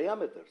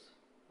diameters.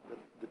 But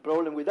the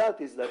problem with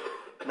that is that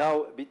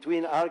now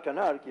between arc and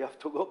arc, you have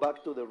to go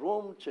back to the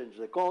room, change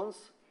the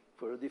cones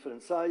for a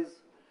different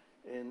size,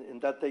 and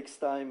that takes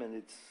time, and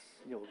it's,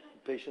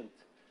 patient,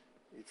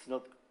 it's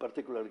not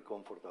particularly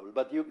comfortable.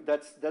 But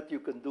that you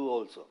can do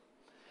also.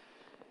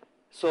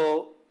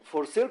 So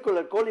for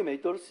circular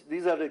collimators,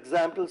 these are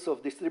examples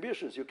of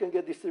distributions. You can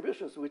get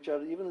distributions which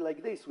are even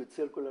like this with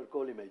circular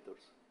collimators.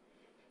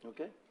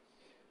 Okay?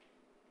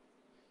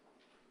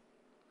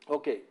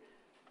 Okay.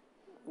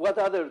 What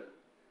other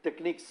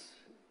techniques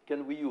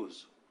can we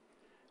use?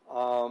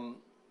 So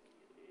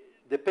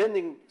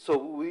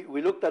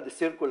we looked at the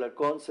circular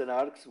cones and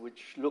arcs,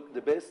 which look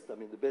the best,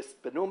 the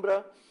best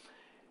penumbra.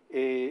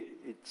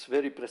 It's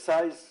very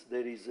precise.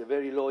 There is a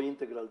very low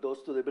integral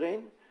dose to the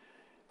brain.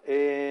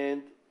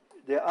 And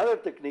the other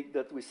technique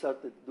that we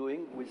started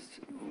doing was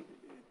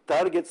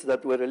targets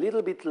that were a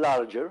little bit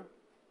larger.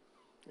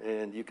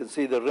 And you can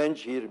see the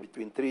range here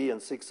between 3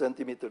 and 6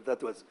 centimeters.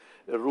 That was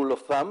a rule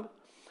of thumb.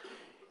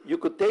 You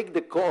could take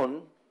the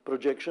cone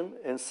projection,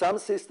 and some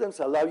systems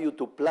allow you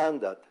to plan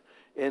that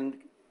and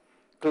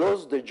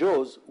close the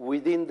jaws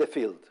within the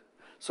field.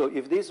 So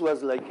if this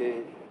was like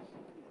a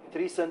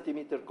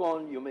 3-centimeter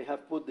cone, you may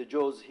have put the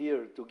jaws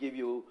here to give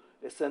you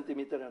 1.5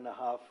 centimeters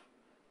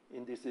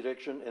in this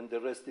direction, and the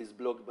rest is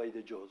blocked by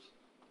the jaws.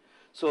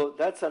 So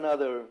that's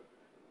another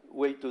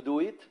way to do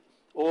it.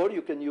 Or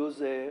you can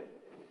use a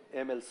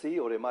MLC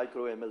or a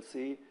micro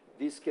MLC.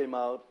 This came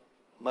out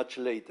much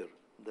later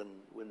than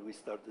when we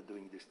started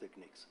doing these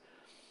techniques.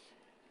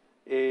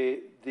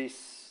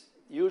 This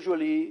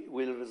usually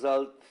will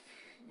result,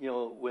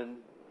 when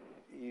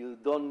you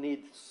don't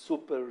need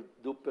super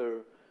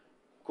duper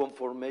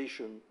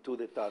conformation to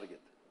the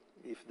target,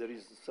 if there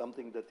is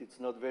something that it's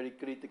not very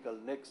critical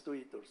next to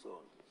it or so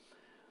on.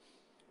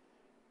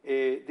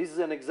 This is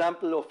an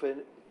example of a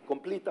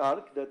complete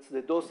arc. That's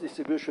the dose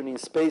distribution in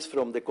space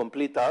from the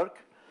complete arc.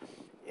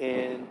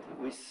 And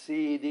we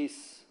see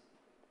this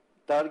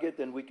target,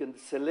 and we can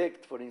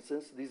select, for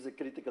instance, this is a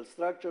critical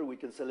structure. We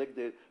can select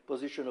the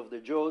position of the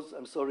jaws.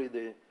 I'm sorry,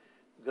 the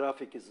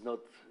graphic is not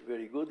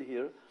very good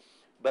here.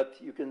 But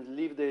you can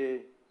leave the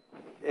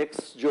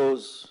X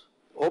jaws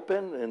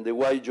open, and the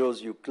Y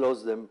jaws, you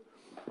close them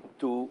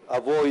to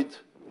avoid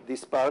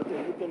this part.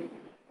 And you can,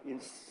 in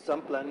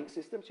some planning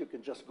systems, you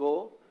can just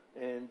go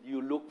and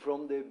you look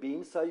from the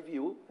beam's eye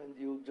view, and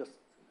you just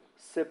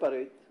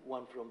separate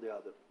one from the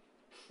other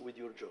with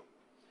your jaw.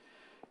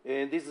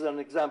 And this is an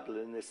example.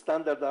 In a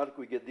standard arc,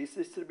 we get this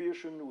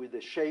distribution with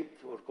a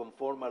shaped or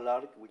conformal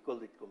arc. We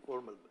called it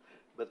conformal,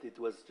 but it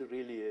was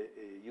really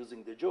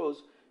using the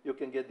jaws. You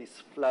can get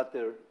this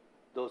flatter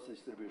dose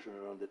distribution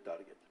around the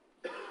target.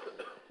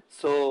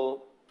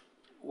 So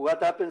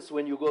what happens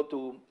when you go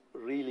to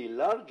really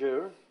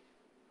larger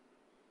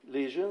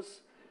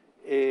lesions?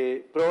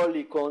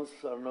 Probably cones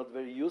are not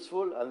very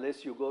useful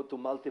unless you go to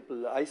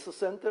multiple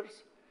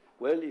isocenters.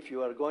 Well, if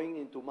you are going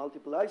into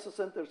multiple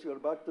isocenters, you are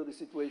back to the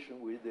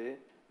situation with the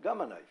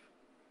gamma knife.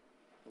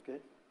 okay,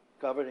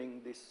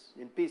 covering this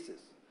in pieces.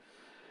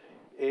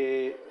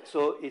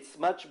 So it's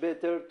much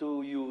better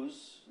to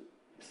use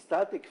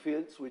static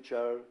fields which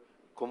are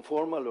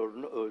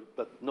conformal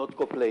but not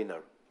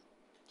coplanar.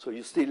 So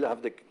you still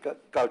have the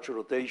couch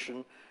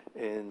rotation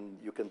and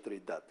you can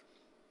treat that.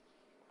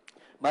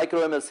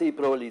 Micro MLC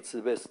probably it's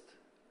the best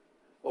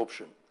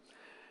option.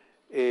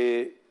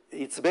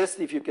 It's best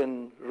if you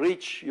can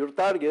reach your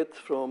target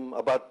from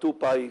about 2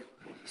 pi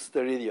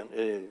steradian.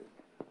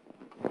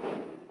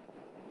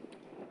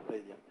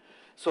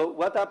 So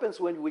what happens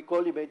when we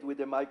collimate with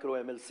the micro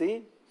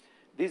MLC?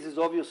 This is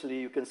obviously,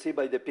 you can see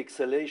by the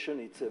pixelation,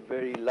 it's a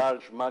very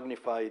large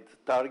magnified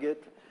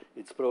target.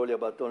 It's probably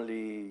about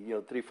only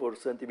 3-4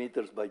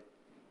 centimeters by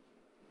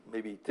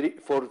maybe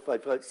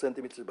 4-5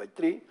 centimeters by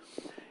 3.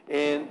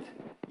 And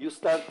you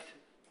start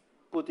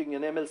putting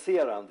an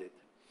MLC around it.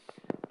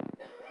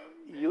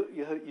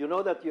 You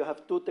know that you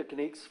have 2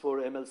 techniques for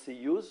MLC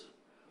use.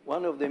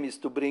 One of them is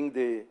to bring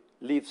the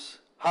leaves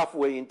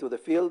halfway into the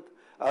field.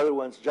 Other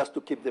ones just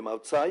to keep them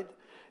outside.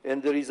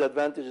 And there is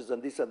advantages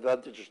and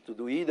disadvantages to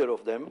do either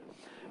of them.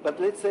 But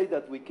let's say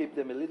that we keep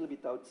them a little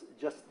bit out,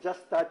 just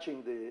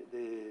touching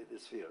the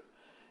sphere.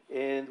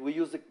 And we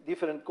use a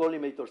different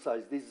collimator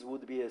size. This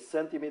would be a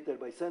centimeter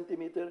by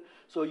centimeter.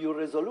 So your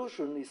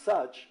resolution is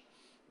such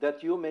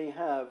that you may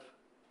have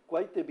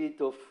quite a bit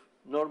of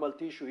normal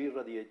tissue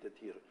irradiated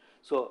here.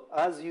 So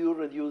as you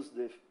reduce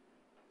the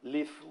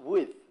leaf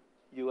width,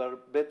 you are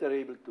better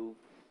able to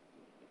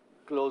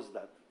close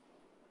that.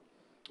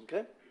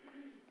 Okay?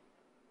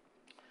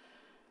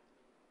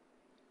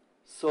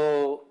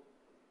 So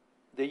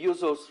the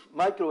use of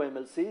micro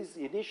MLCs,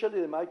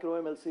 initially the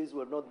micro MLCs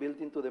were not built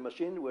into the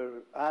machine,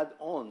 were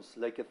add-ons,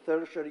 like a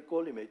tertiary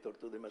collimator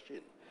to the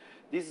machine.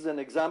 This is an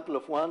example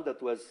of one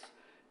that was,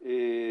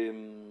 I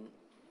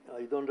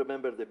don't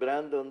remember the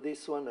brand on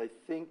this one. I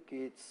think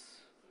it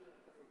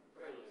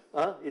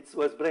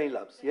was Brain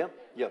Labs, yeah?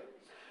 Yeah.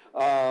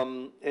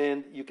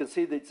 And you can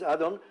see that it's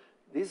add-on.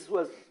 This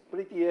was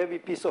pretty heavy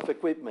piece of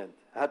equipment.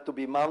 Had to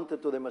be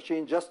mounted to the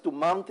machine. Just to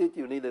mount it,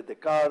 you needed the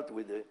cart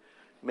with the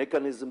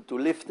mechanism to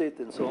lift it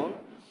and so on.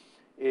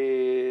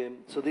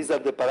 So these are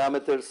the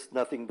parameters,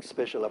 nothing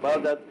special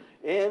about that.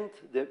 And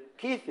the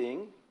key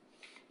thing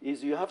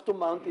is you have to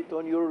mount it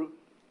on your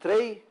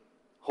tray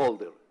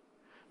holder.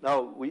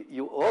 Now,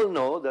 you all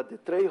know that the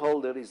tray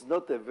holder is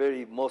not a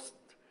very most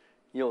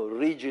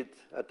rigid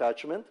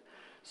attachment.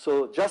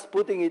 So just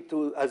putting it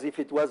to as if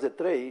it was a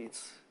tray,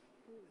 it's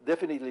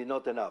definitely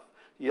not enough.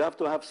 You have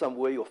to have some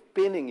way of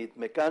pinning it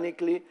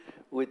mechanically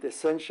with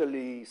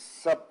essentially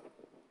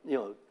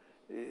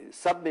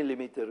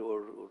sub-millimeter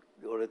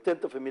or a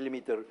tenth of a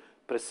millimeter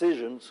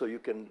precision so you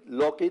can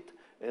lock it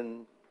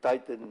and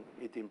tighten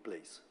it in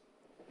place.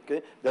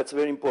 Okay, that's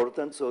very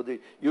important. So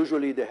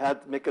usually they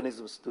had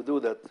mechanisms to do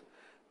that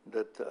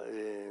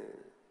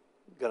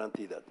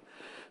guarantee that.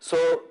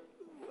 So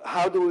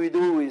how do we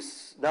do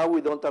is, now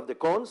we don't have the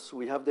cones,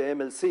 we have the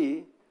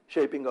MLC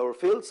shaping our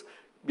fields.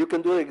 You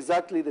can do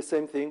exactly the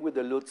same thing with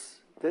the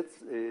Lutz, that's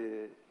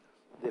the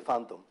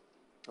phantom,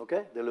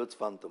 okay, the Lutz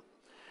phantom.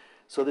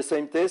 So the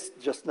same test,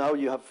 just now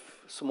you have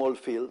small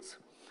fields.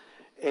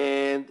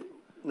 And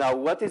now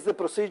what is the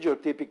procedure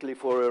typically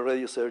for a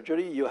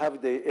radiosurgery? You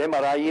have the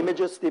MRI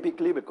images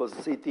typically because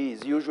CT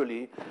is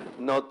usually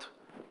not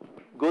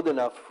good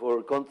enough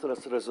for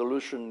contrast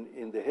resolution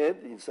in the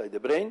head, inside the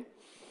brain.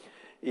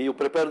 You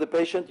prepare the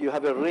patient, you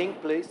have a ring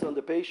placed on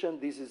the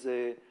patient. This is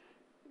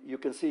you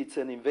can see it's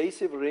an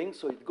invasive ring,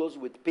 so it goes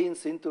with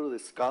pins into the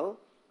skull.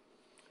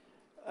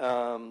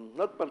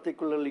 Not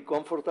particularly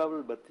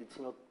comfortable, but it's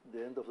not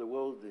the end of the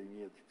world.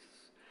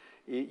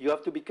 You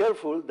have to be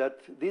careful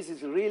that this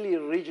is really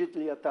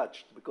rigidly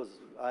attached because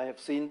I have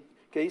seen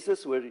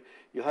cases where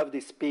you have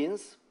these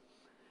pins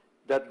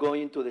that go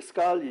into the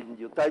skull and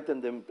you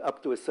tighten them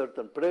up to a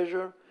certain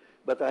pressure.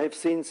 But I have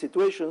seen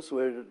situations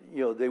where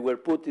they were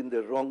put in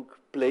the wrong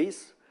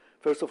place.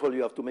 First of all,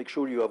 you have to make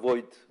sure you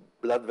avoid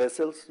blood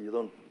vessels. You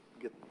don't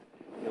get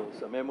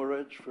some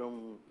hemorrhage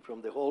from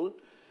the hole.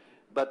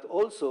 But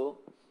also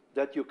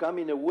that you come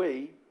in a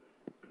way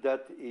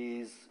that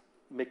is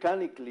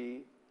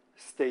mechanically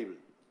stable.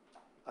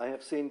 I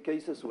have seen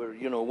cases where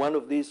one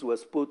of these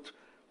was put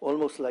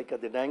almost like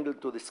at an angle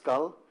to the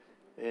skull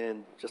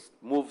and just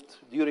moved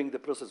during the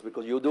process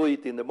because you do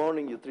it in the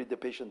morning, you treat the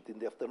patient in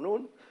the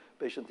afternoon.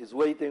 Patient is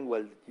waiting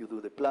while you do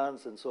the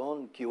plans and so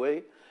on,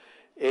 QA.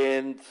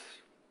 And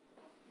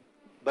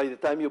by the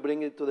time you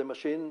bring it to the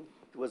machine,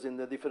 it was in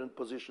a different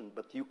position.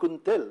 But you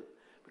couldn't tell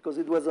because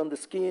it was on the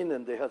skin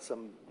and they had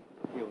some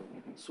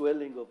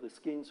swelling of the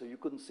skin, so you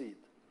couldn't see it.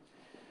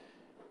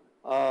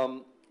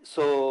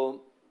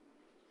 So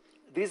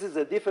this is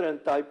a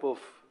different type of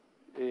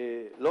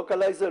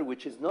localizer,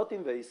 which is not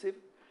invasive.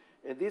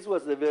 And this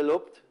was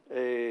developed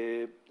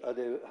at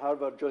the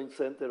Harvard Joint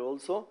Center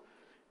also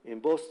in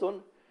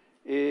Boston,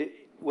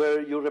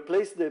 where you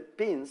replace the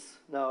pins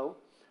now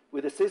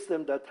with a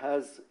system that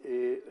has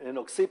an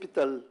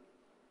occipital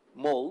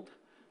mold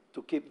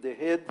to keep the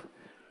head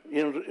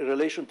in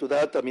relation to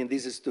that, I mean,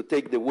 this is to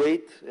take the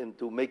weight and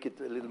to make it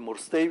a little more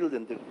stable.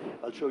 And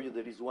I'll show you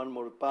there is one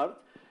more part.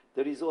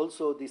 There is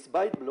also this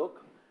bite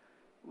block,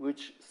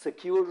 which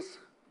secures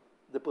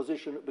the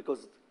position,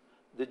 because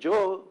the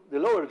jaw, the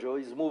lower jaw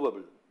is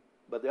movable,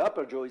 but the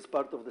upper jaw is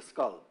part of the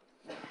skull.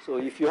 So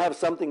if you have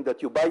something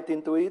that you bite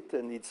into it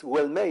and it's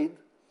well made,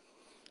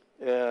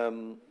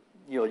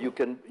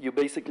 you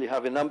basically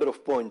have a number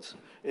of points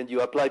and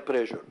you apply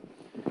pressure.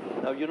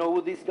 Now, you know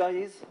who this guy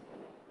is?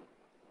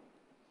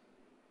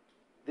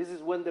 This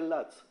is Wendell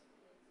Lutz,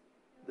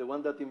 the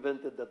one that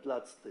invented that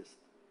Lutz test.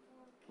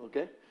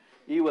 Okay?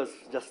 He was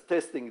just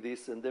testing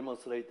this and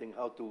demonstrating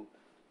how to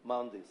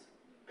mount this.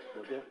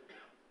 Okay?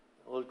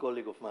 Old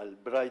colleague of mine,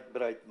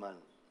 bright man.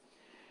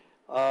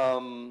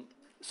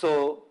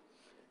 So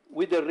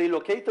with the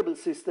relocatable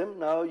system,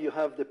 now you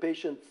have the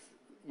patient,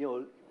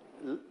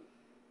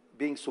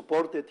 being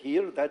supported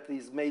here. That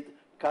is made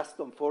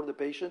custom for the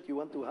patient. You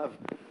want to have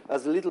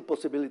as little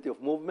possibility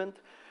of movement.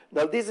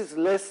 Now, this is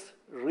less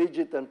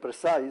rigid and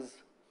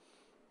precise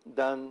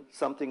than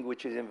something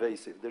which is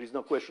invasive. There is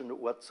no question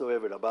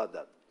whatsoever about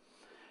that.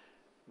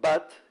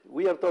 But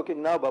we are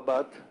talking now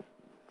about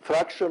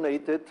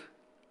fractionated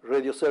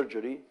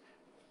radiosurgery.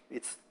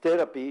 It's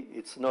therapy.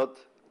 It's not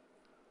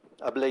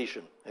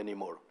ablation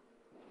anymore.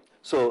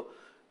 So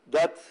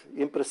that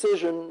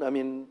imprecision, I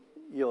mean,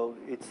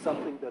 it's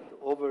something that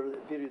over a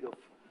period of,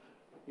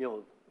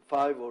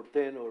 5 or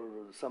 10 or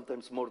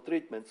sometimes more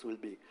treatments will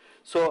be.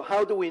 So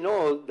how do we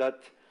know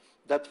that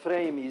that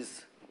frame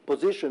is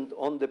positioned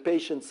on the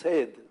patient's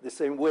head the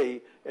same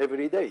way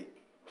every day?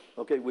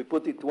 Okay, we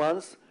put it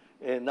once,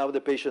 and now the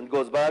patient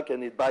goes back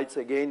and it bites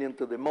again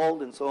into the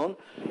mold and so on.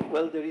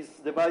 Well, there is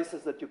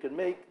devices that you can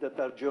make that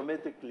are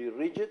geometrically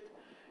rigid.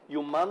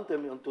 You mount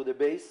them onto the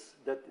base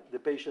that the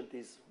patient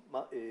is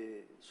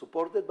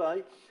supported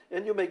by,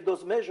 and you make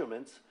those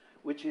measurements,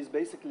 which is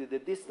basically the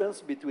distance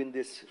between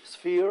this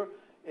sphere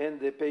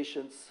and the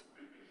patient's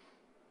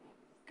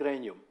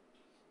cranium.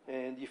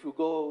 And if you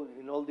go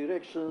in all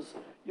directions,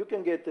 you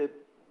can get a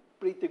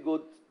pretty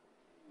good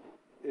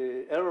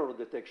error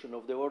detection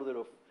of the order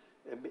of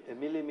a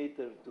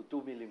millimeter to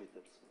 2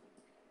 millimeters.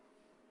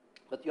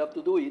 But you have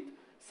to do it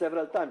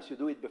several times. You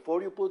do it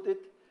before you put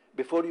it,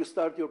 before you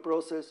start your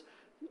process,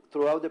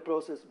 throughout the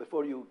process,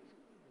 before you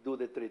do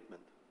the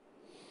treatment.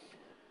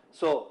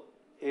 So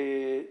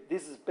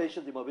this is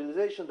patient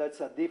immobilization.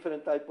 That's a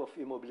different type of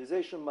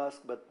immobilization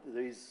mask, but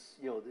there is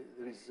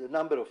a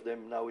number of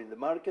them now in the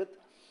market.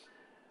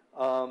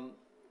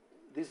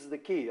 This is the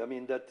key. I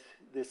mean, that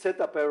the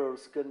setup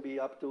errors can be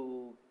up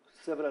to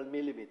several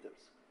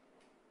millimeters.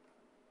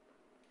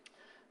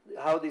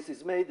 How this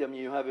is made, I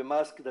mean, you have a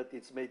mask that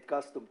it's made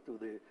custom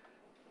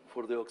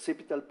for the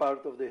occipital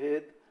part of the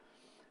head,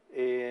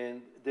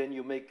 and then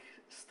you make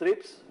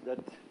strips that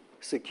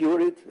secure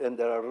it, and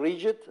they are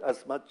rigid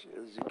as much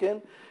as you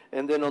can,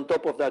 and then on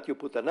top of that you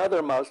put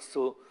another mask,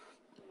 so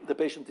the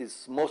patient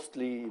is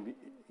mostly,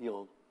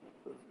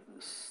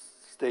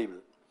 stable.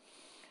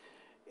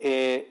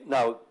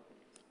 Now,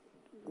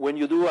 when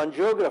you do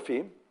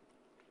angiography,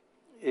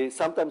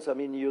 sometimes, I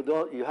mean, you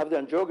have the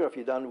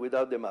angiography done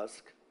without the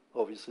mask,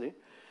 obviously.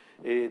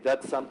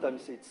 That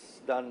sometimes it's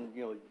done,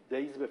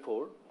 days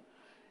before,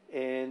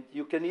 and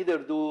you can either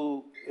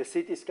do a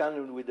CT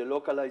scan with the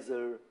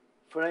localizer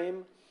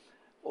frame,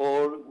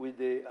 or with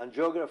the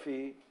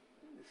angiography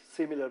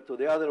similar to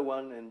the other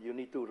one, and you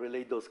need to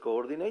relate those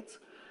coordinates.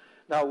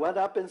 Now, what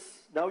happens,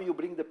 now you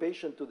bring the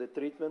patient to the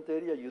treatment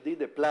area, you did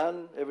a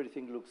plan,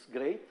 everything looks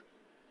great.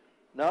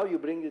 Now you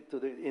bring it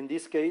to in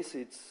this case,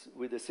 it's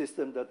with a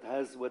system that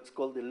has what's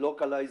called the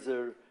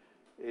localizer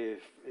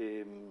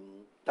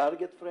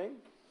target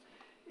frame,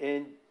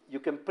 and you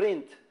can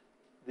print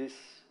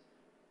these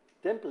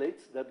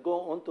templates that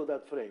go onto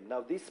that frame.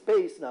 Now, this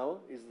space now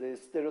is the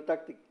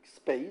stereotactic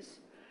space,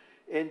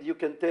 and you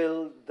can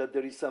tell that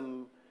there is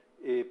some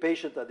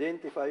patient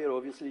identifier.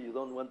 Obviously, you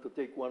don't want to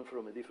take one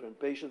from a different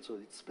patient, so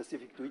it's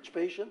specific to each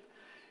patient.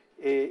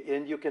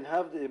 And you can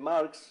have the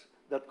marks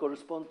that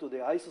correspond to the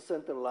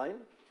isocenter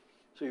line.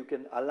 So you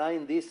can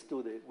align this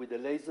with the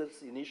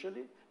lasers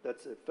initially.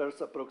 That's a first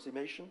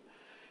approximation.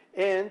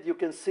 And you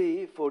can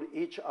see for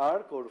each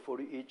arc or for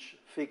each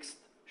fixed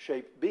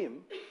shaped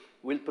beam,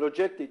 we'll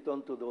project it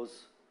onto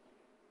those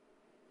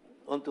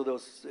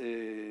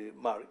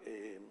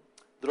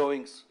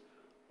drawings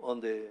on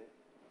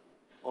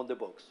the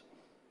box.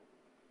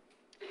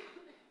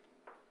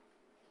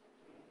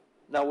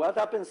 Now, what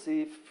happens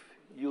if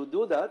you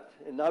do that,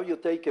 and now you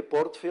take a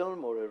port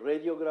film or a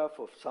radiograph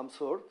of some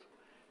sort,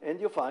 and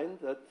you find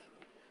that,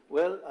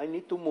 well, I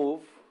need to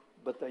move,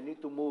 but I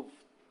need to move,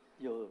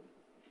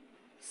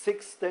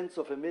 0.6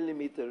 of a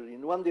millimeter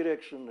in one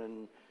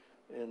direction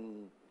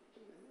and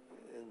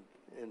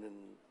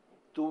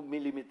 2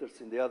 millimeters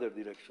in the other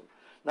direction.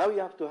 Now you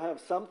have to have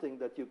something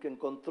that you can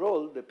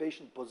control the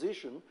patient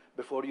position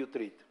before you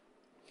treat.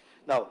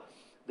 Now,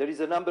 there is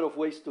a number of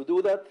ways to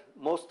do that.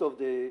 Most of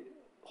the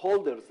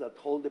holders that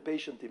hold the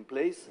patient in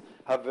place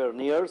have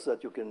verniers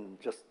that you can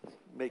just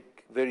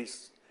make very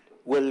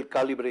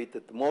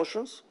well-calibrated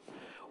motions.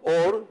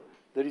 Or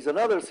there is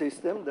another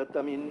system that,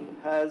 I mean,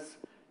 has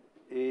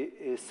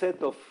a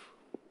set of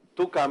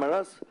 2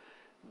 cameras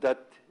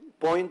that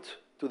point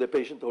to the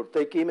patient or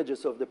take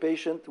images of the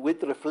patient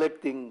with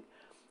reflecting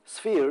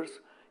spheres.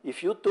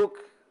 If you took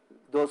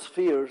those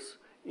spheres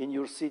in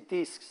your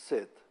CT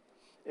set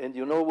and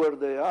you know where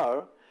they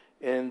are,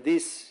 and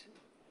this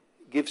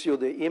gives you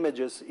the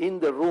images in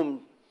the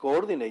room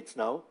coordinates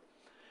now,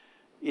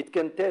 it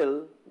can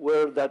tell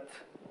where that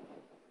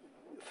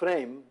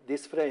frame,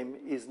 this frame,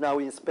 is now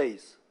in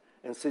space.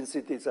 And since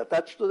it is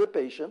attached to the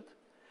patient,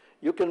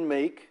 you can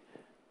make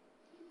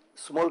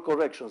small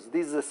corrections.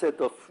 This is a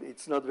set of,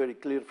 it's not very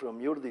clear from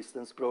your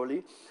distance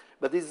probably,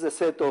 but this is a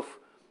set of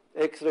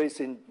X-rays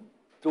in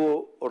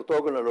 2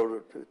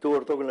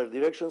 orthogonal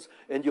directions,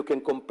 and you can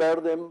compare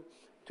them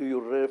to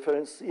your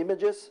reference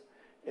images,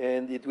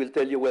 and it will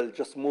tell you, well,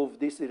 just move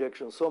this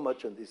direction so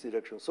much and this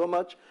direction so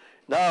much.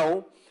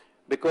 Now,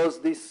 because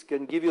this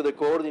can give you the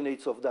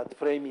coordinates of that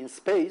frame in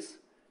space,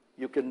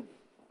 you can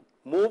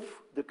move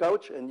the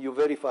couch and you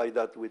verify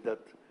that with that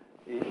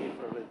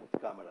infrared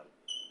camera.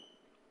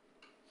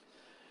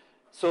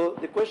 So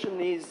the question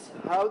is,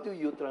 how do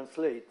you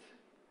translate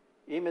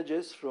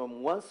images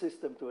from one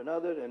system to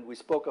another? And we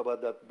spoke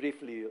about that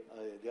briefly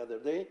the other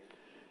day.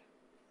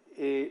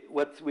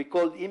 What we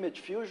call image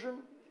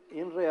fusion,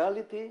 in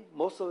reality,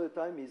 most of the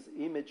time is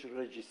image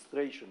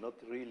registration, not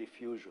really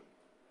fusion.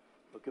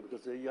 Okay,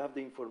 because you have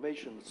the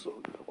information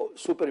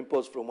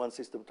superimposed from one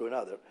system to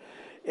another.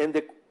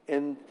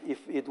 And if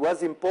it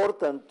was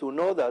important to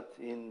know that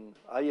in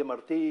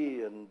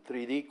IMRT and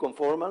 3D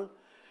conformal,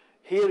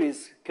 here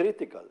is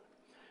critical,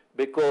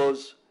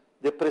 because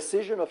the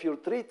precision of your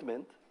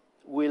treatment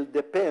will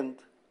depend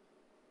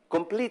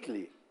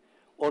completely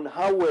on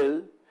how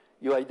well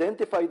you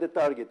identify the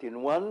target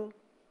in one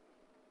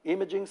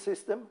imaging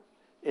system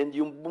and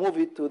you move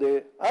it to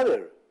the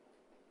other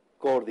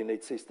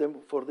coordinate system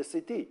for the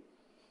CT.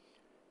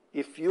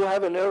 If you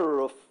have an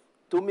error of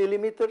 2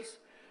 millimeters,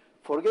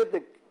 forget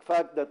the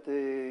fact that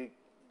the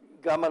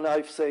Gamma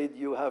Knife said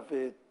you have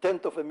a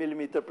 1/10 of a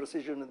millimeter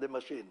precision in the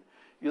machine.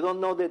 You don't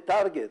know the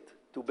target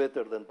to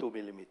better than 2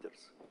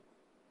 millimeters.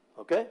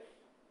 Okay?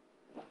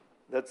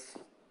 That's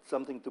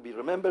something to be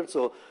remembered.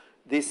 So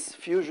these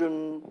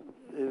fusion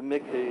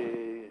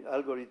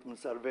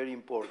algorithms are very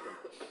important.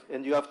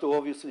 And you have to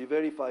obviously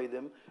verify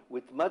them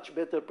with much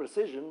better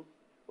precision,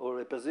 or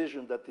a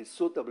precision that is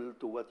suitable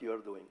to what you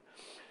are doing.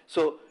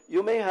 So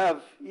you may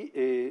have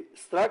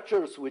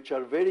structures which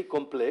are very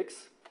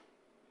complex.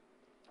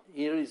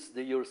 Here is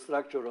your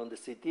structure on the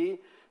CT.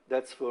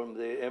 That's from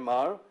the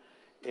MR.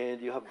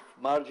 And you have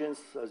margins,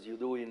 as you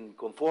do in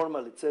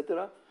conformal,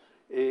 etc.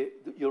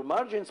 Your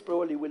margins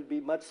probably will be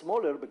much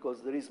smaller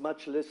because there is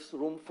much less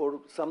room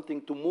for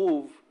something to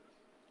move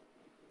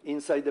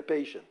inside the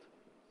patient.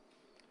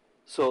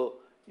 So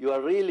you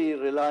are really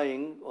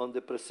relying on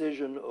the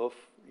precision of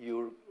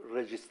your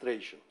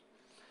registration.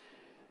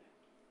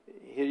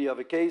 Here you have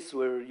a case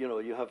where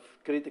you have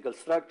critical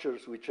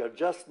structures which are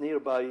just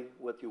nearby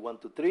what you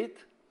want to treat.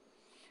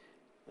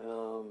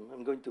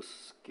 I'm going to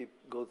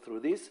go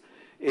through this.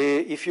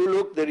 If you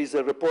look, there is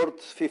a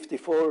report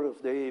 54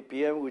 of the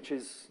AAPM, which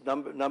is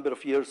number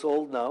of years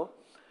old now,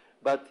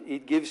 but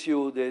it gives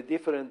you the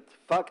different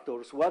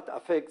factors, what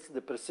affects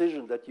the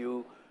precision that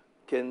you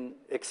can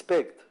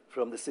expect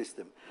from the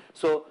system.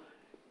 So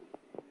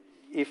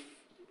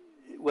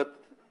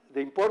the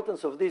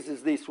importance of this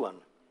is this one,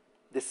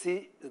 the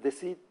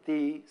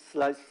CT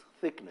slice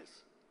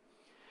thickness.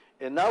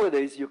 And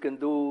nowadays you can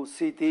do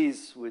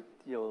CTs with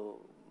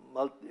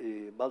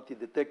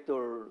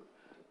multi-detector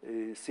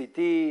CT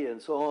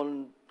and so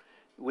on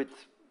with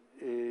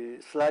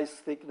slice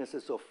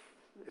thicknesses of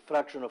a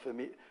fraction of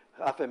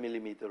half a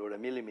millimeter or a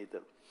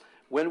millimeter.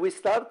 When we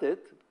started,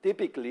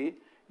 typically,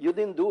 you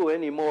didn't do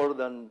any more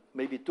than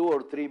maybe 2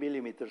 or 3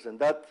 millimeters, and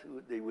that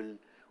they will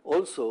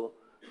also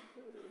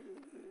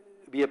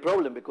be a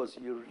problem because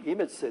your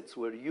image sets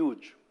were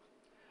huge.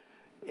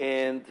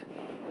 And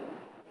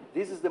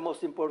this is the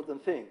most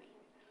important thing.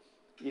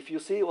 If you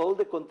see all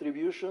the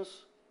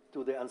contributions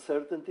to the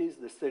uncertainties,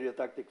 the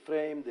stereotactic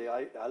frame, the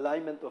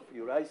alignment of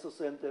your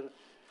isocenter,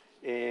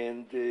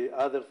 and the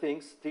other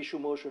things, tissue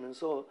motion and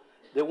so on,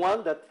 the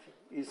one that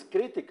is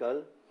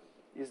critical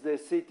is the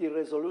CT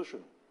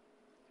resolution.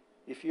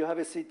 If you have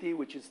a CT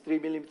which is 3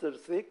 millimeters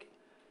thick,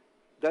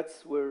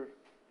 that's where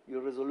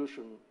your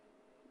resolution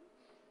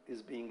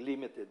is being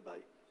limited by.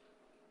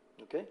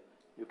 Okay?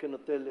 You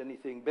cannot tell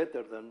anything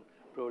better than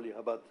probably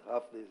about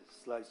half the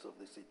slice of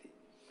the CT.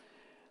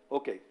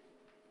 Okay.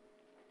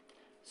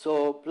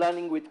 So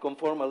planning with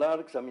conformal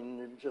arcs, I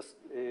mean, just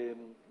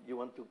you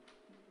want to,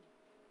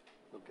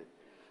 okay.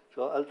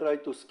 So I'll try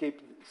to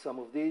skip some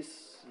of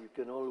this. You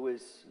can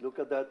always look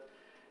at that.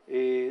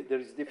 There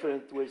is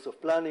different ways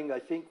of planning. I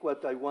think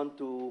what I want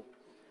to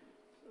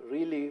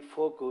really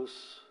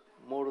focus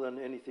more than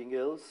anything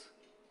else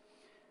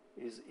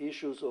is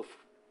issues of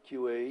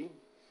QA.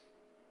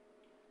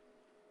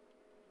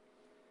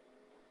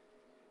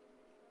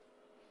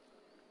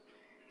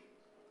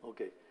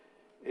 Okay.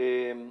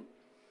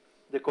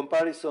 the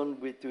comparison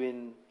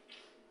between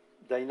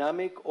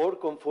dynamic or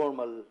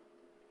conformal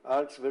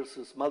arcs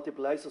versus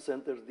multiple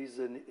isocenters. This is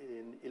an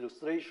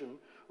illustration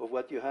of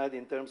what you had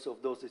in terms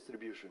of dose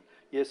distribution.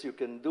 Yes, you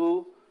can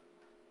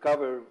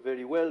cover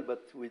very well,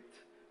 but with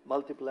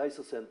multiple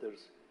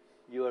isocenters,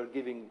 you are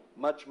giving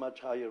much,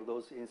 much higher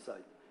dose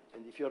inside.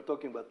 And if you are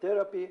talking about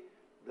therapy,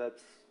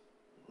 that's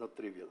not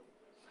trivial.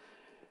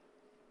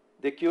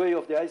 The QA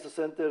of the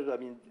isocenter, I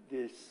mean,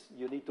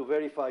 you need to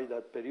verify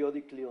that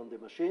periodically on the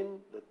machine,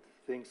 that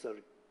things are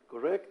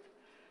correct.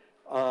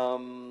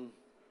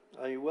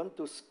 I want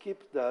to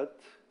skip that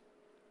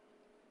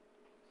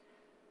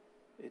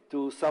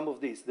to some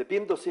of these. The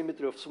beam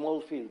dosimetry of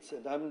small fields,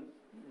 and I'm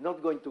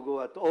not going to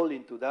go at all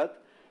into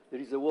that. There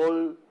is a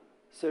whole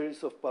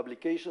series of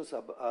publications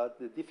about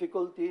the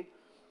difficulty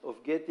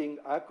of getting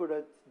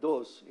accurate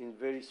dose in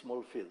very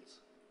small fields,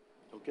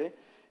 okay?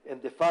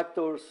 And the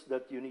factors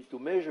that you need to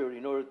measure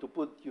in order to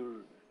put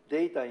your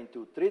data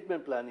into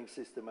treatment planning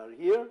system are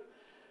here,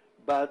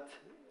 but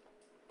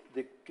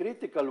the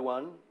critical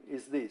one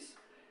is this.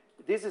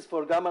 This is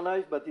for gamma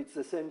knife, but it's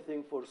the same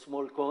thing for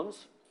small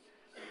cones.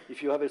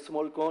 If you have a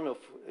small cone of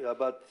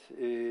about,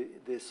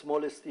 the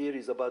smallest here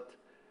is about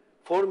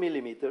 4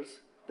 millimeters,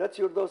 that's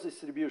your dose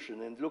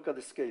distribution, and look at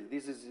the scale.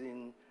 This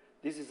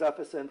is half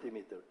a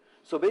centimeter.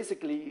 So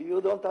basically, you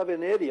don't have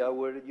an area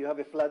where you have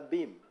a flat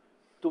beam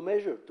to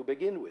measure to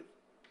begin with,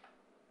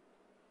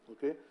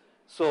 okay?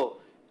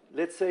 So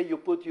let's say you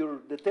put your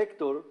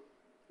detector,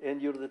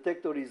 and your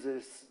detector is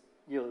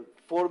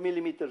 4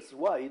 millimeters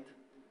wide,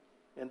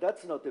 and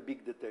that's not a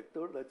big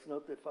detector, that's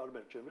not a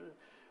farmer chamber.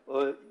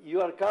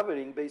 You are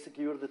covering,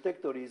 basically your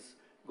detector is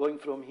going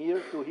from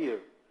here to here.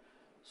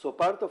 So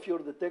part of your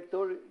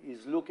detector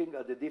is looking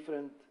at the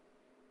different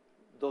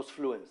dose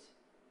fluence,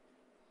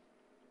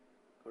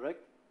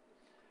 correct?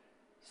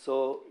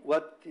 So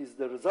what is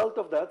the result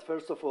of that?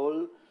 First of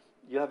all,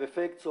 you have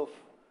effects of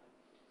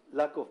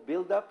lack of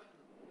buildup.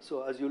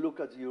 So as you look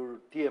at your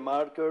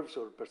TMR curves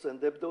or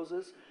percent depth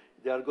doses,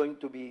 they are going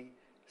to be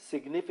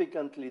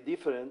significantly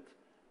different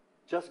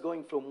just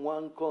going from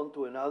one cone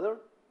to another.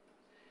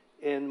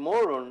 And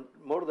more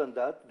than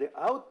that, the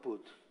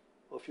output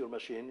of your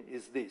machine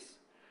is this.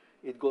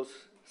 It goes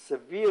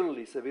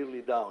severely,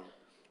 severely down.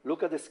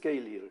 Look at the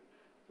scale here.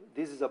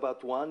 This is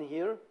about 1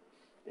 here,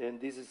 and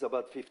this is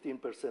about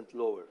 15%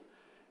 lower.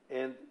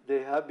 And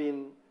there have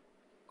been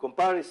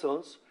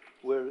comparisons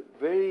where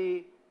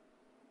very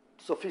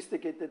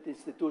sophisticated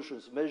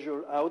institutions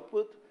measure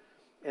output,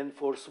 and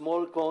for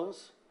small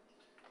cones,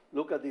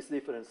 look at this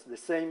difference. The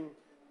same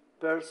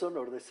person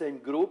or the same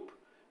group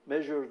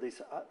measure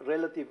this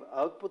relative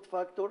output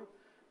factor,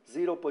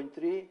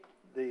 0.3,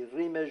 they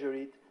remeasure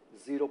it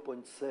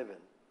 0.7.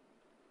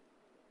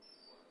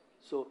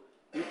 So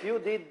if you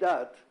did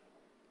that,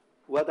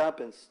 what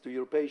happens to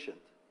your patient?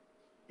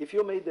 If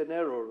you made an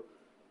error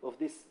of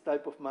this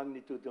type of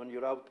magnitude on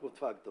your output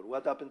factor,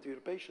 what happened to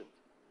your patient?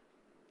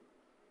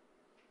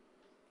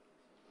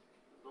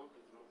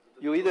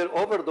 You either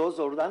overdose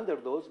or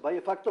underdose by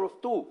a factor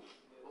of 2.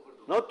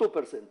 Not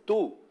 2%,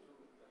 2.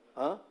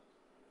 Huh?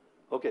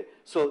 Okay,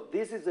 so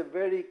this is a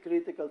very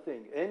critical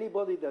thing.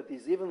 Anybody that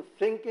is even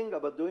thinking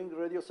about doing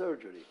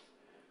radiosurgery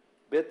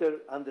better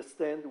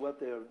understand what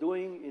they are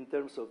doing in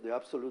terms of the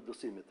absolute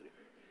dosimetry.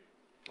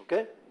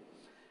 Okay?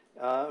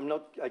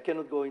 I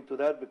cannot go into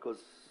that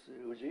because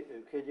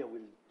Eugenia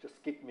will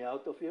just kick me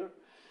out of here.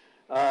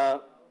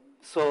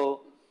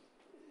 So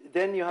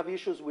then you have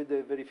issues with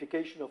the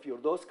verification of your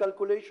dose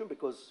calculation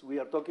because we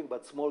are talking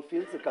about small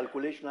fields. The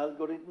calculation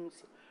algorithms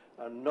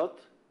are not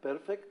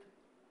perfect.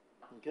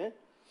 Okay?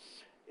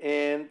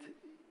 And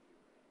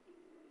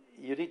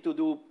you need to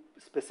do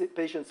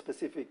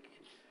patient-specific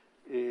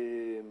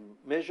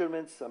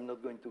measurements. I'm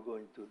not going to go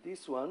into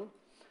this one.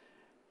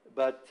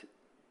 But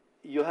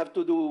you have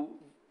to do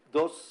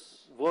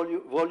those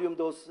volume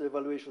dose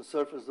evaluation,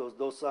 surface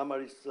dose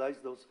summary slice,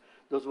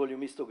 those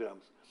volume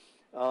histograms.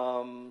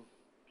 I'm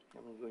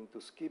going to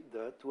skip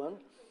that one.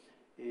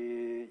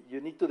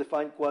 You need to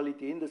define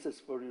quality indices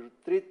for your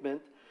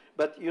treatment,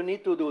 but you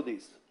need to do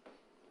this.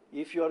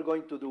 If you are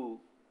going to do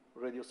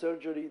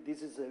radiosurgery,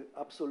 this is an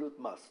absolute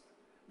must.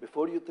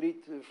 Before you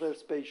treat the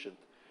first patient,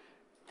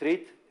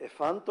 treat a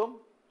phantom,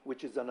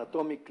 which is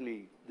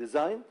anatomically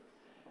designed,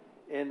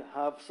 and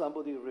have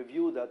somebody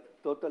review that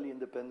totally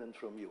independent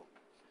from you,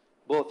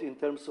 both in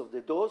terms of the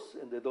dose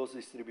and the dose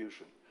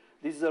distribution.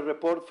 This is a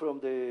report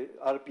from the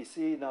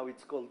RPC, now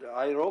it's called the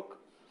IROC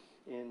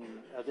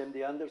at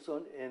MD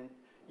Anderson, and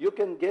you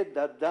can get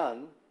that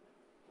done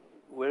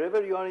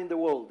wherever you are in the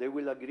world. They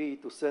will agree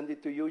to send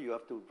it to you. You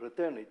have to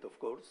return it, of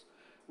course,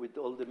 with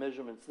all the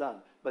measurements done.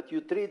 But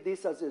you treat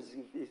this as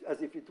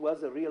if it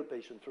was a real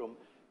patient from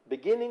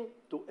beginning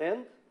to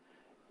end.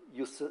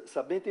 You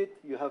submit it.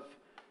 You have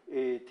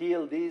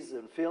TLDs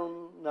and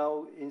film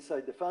now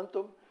inside the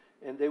phantom,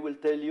 and they will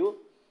tell you,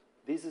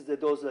 this is the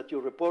dose that you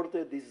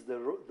reported, this is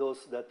the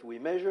dose that we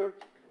measured.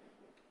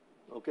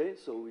 Okay,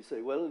 so we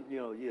say, well,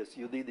 yes,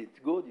 you did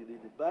it good, you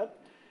did it bad,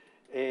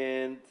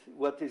 and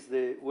where is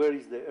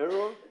the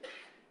error?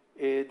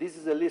 This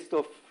is a list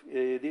of,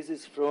 this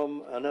is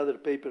from another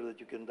paper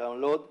that you can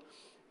download.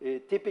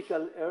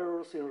 Typical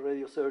errors in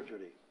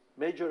radiosurgery,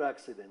 major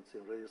accidents in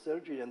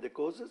radiosurgery and the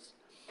causes.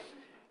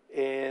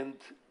 And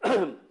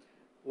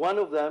one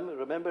of them,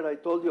 remember I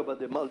told you about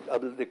the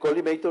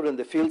collimator and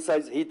the field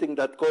size hitting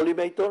that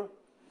collimator?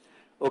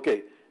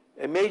 Okay,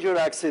 a major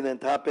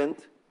accident happened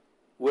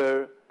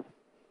where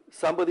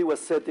somebody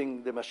was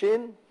setting the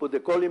machine, put the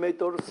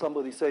collimator,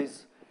 somebody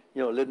says,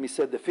 you know, let me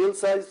set the field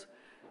size.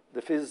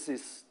 The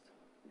physicist,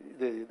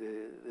 the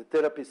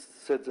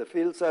therapist sets the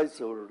field size,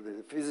 or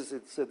the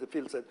physicist sets the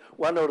field size,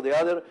 one or the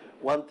other.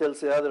 One tells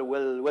the other,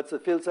 well, what's the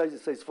field size?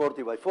 It says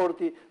 40 by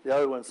 40. The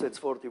other one says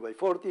 40 by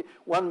 40.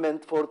 One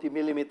meant 40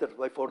 millimeters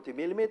by 40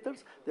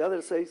 millimeters. The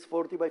other says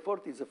 40 by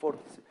 40 is a 40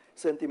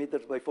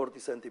 centimeters by 40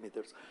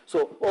 centimeters.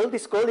 So all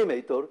this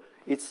collimator,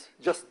 it's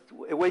just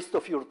a waste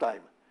of your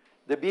time.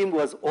 The beam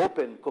was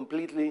open,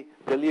 completely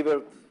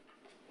delivered,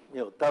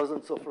 you know,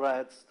 thousands of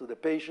rats to the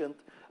patient,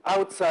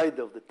 outside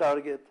of the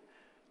target,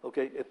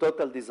 okay, a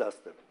total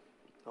disaster,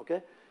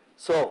 okay?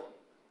 So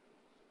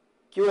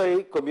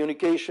QA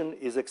communication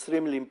is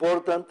extremely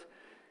important.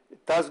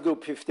 Task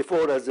group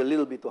 54 has a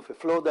little bit of a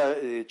flow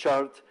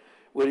chart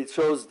where it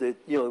shows that,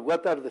 you know,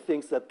 what are the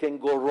things that can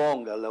go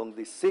wrong along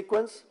this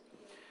sequence.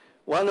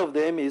 One of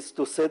them is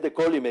to set the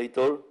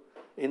collimator.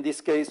 In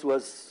this case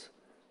was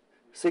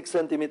 6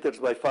 centimeters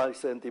by 5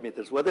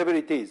 centimeters, whatever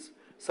it is.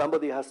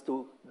 Somebody has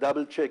to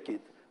double check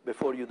it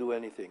before you do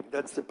anything.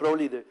 That's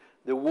probably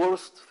the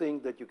worst thing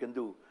that you can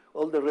do.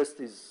 All the rest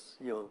is,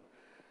 you know,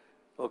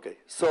 okay.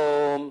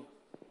 So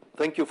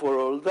thank you for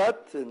all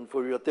that and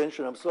for your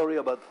attention. I'm sorry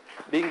about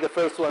being the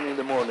first one in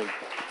the morning.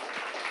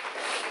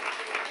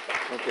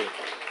 Okay.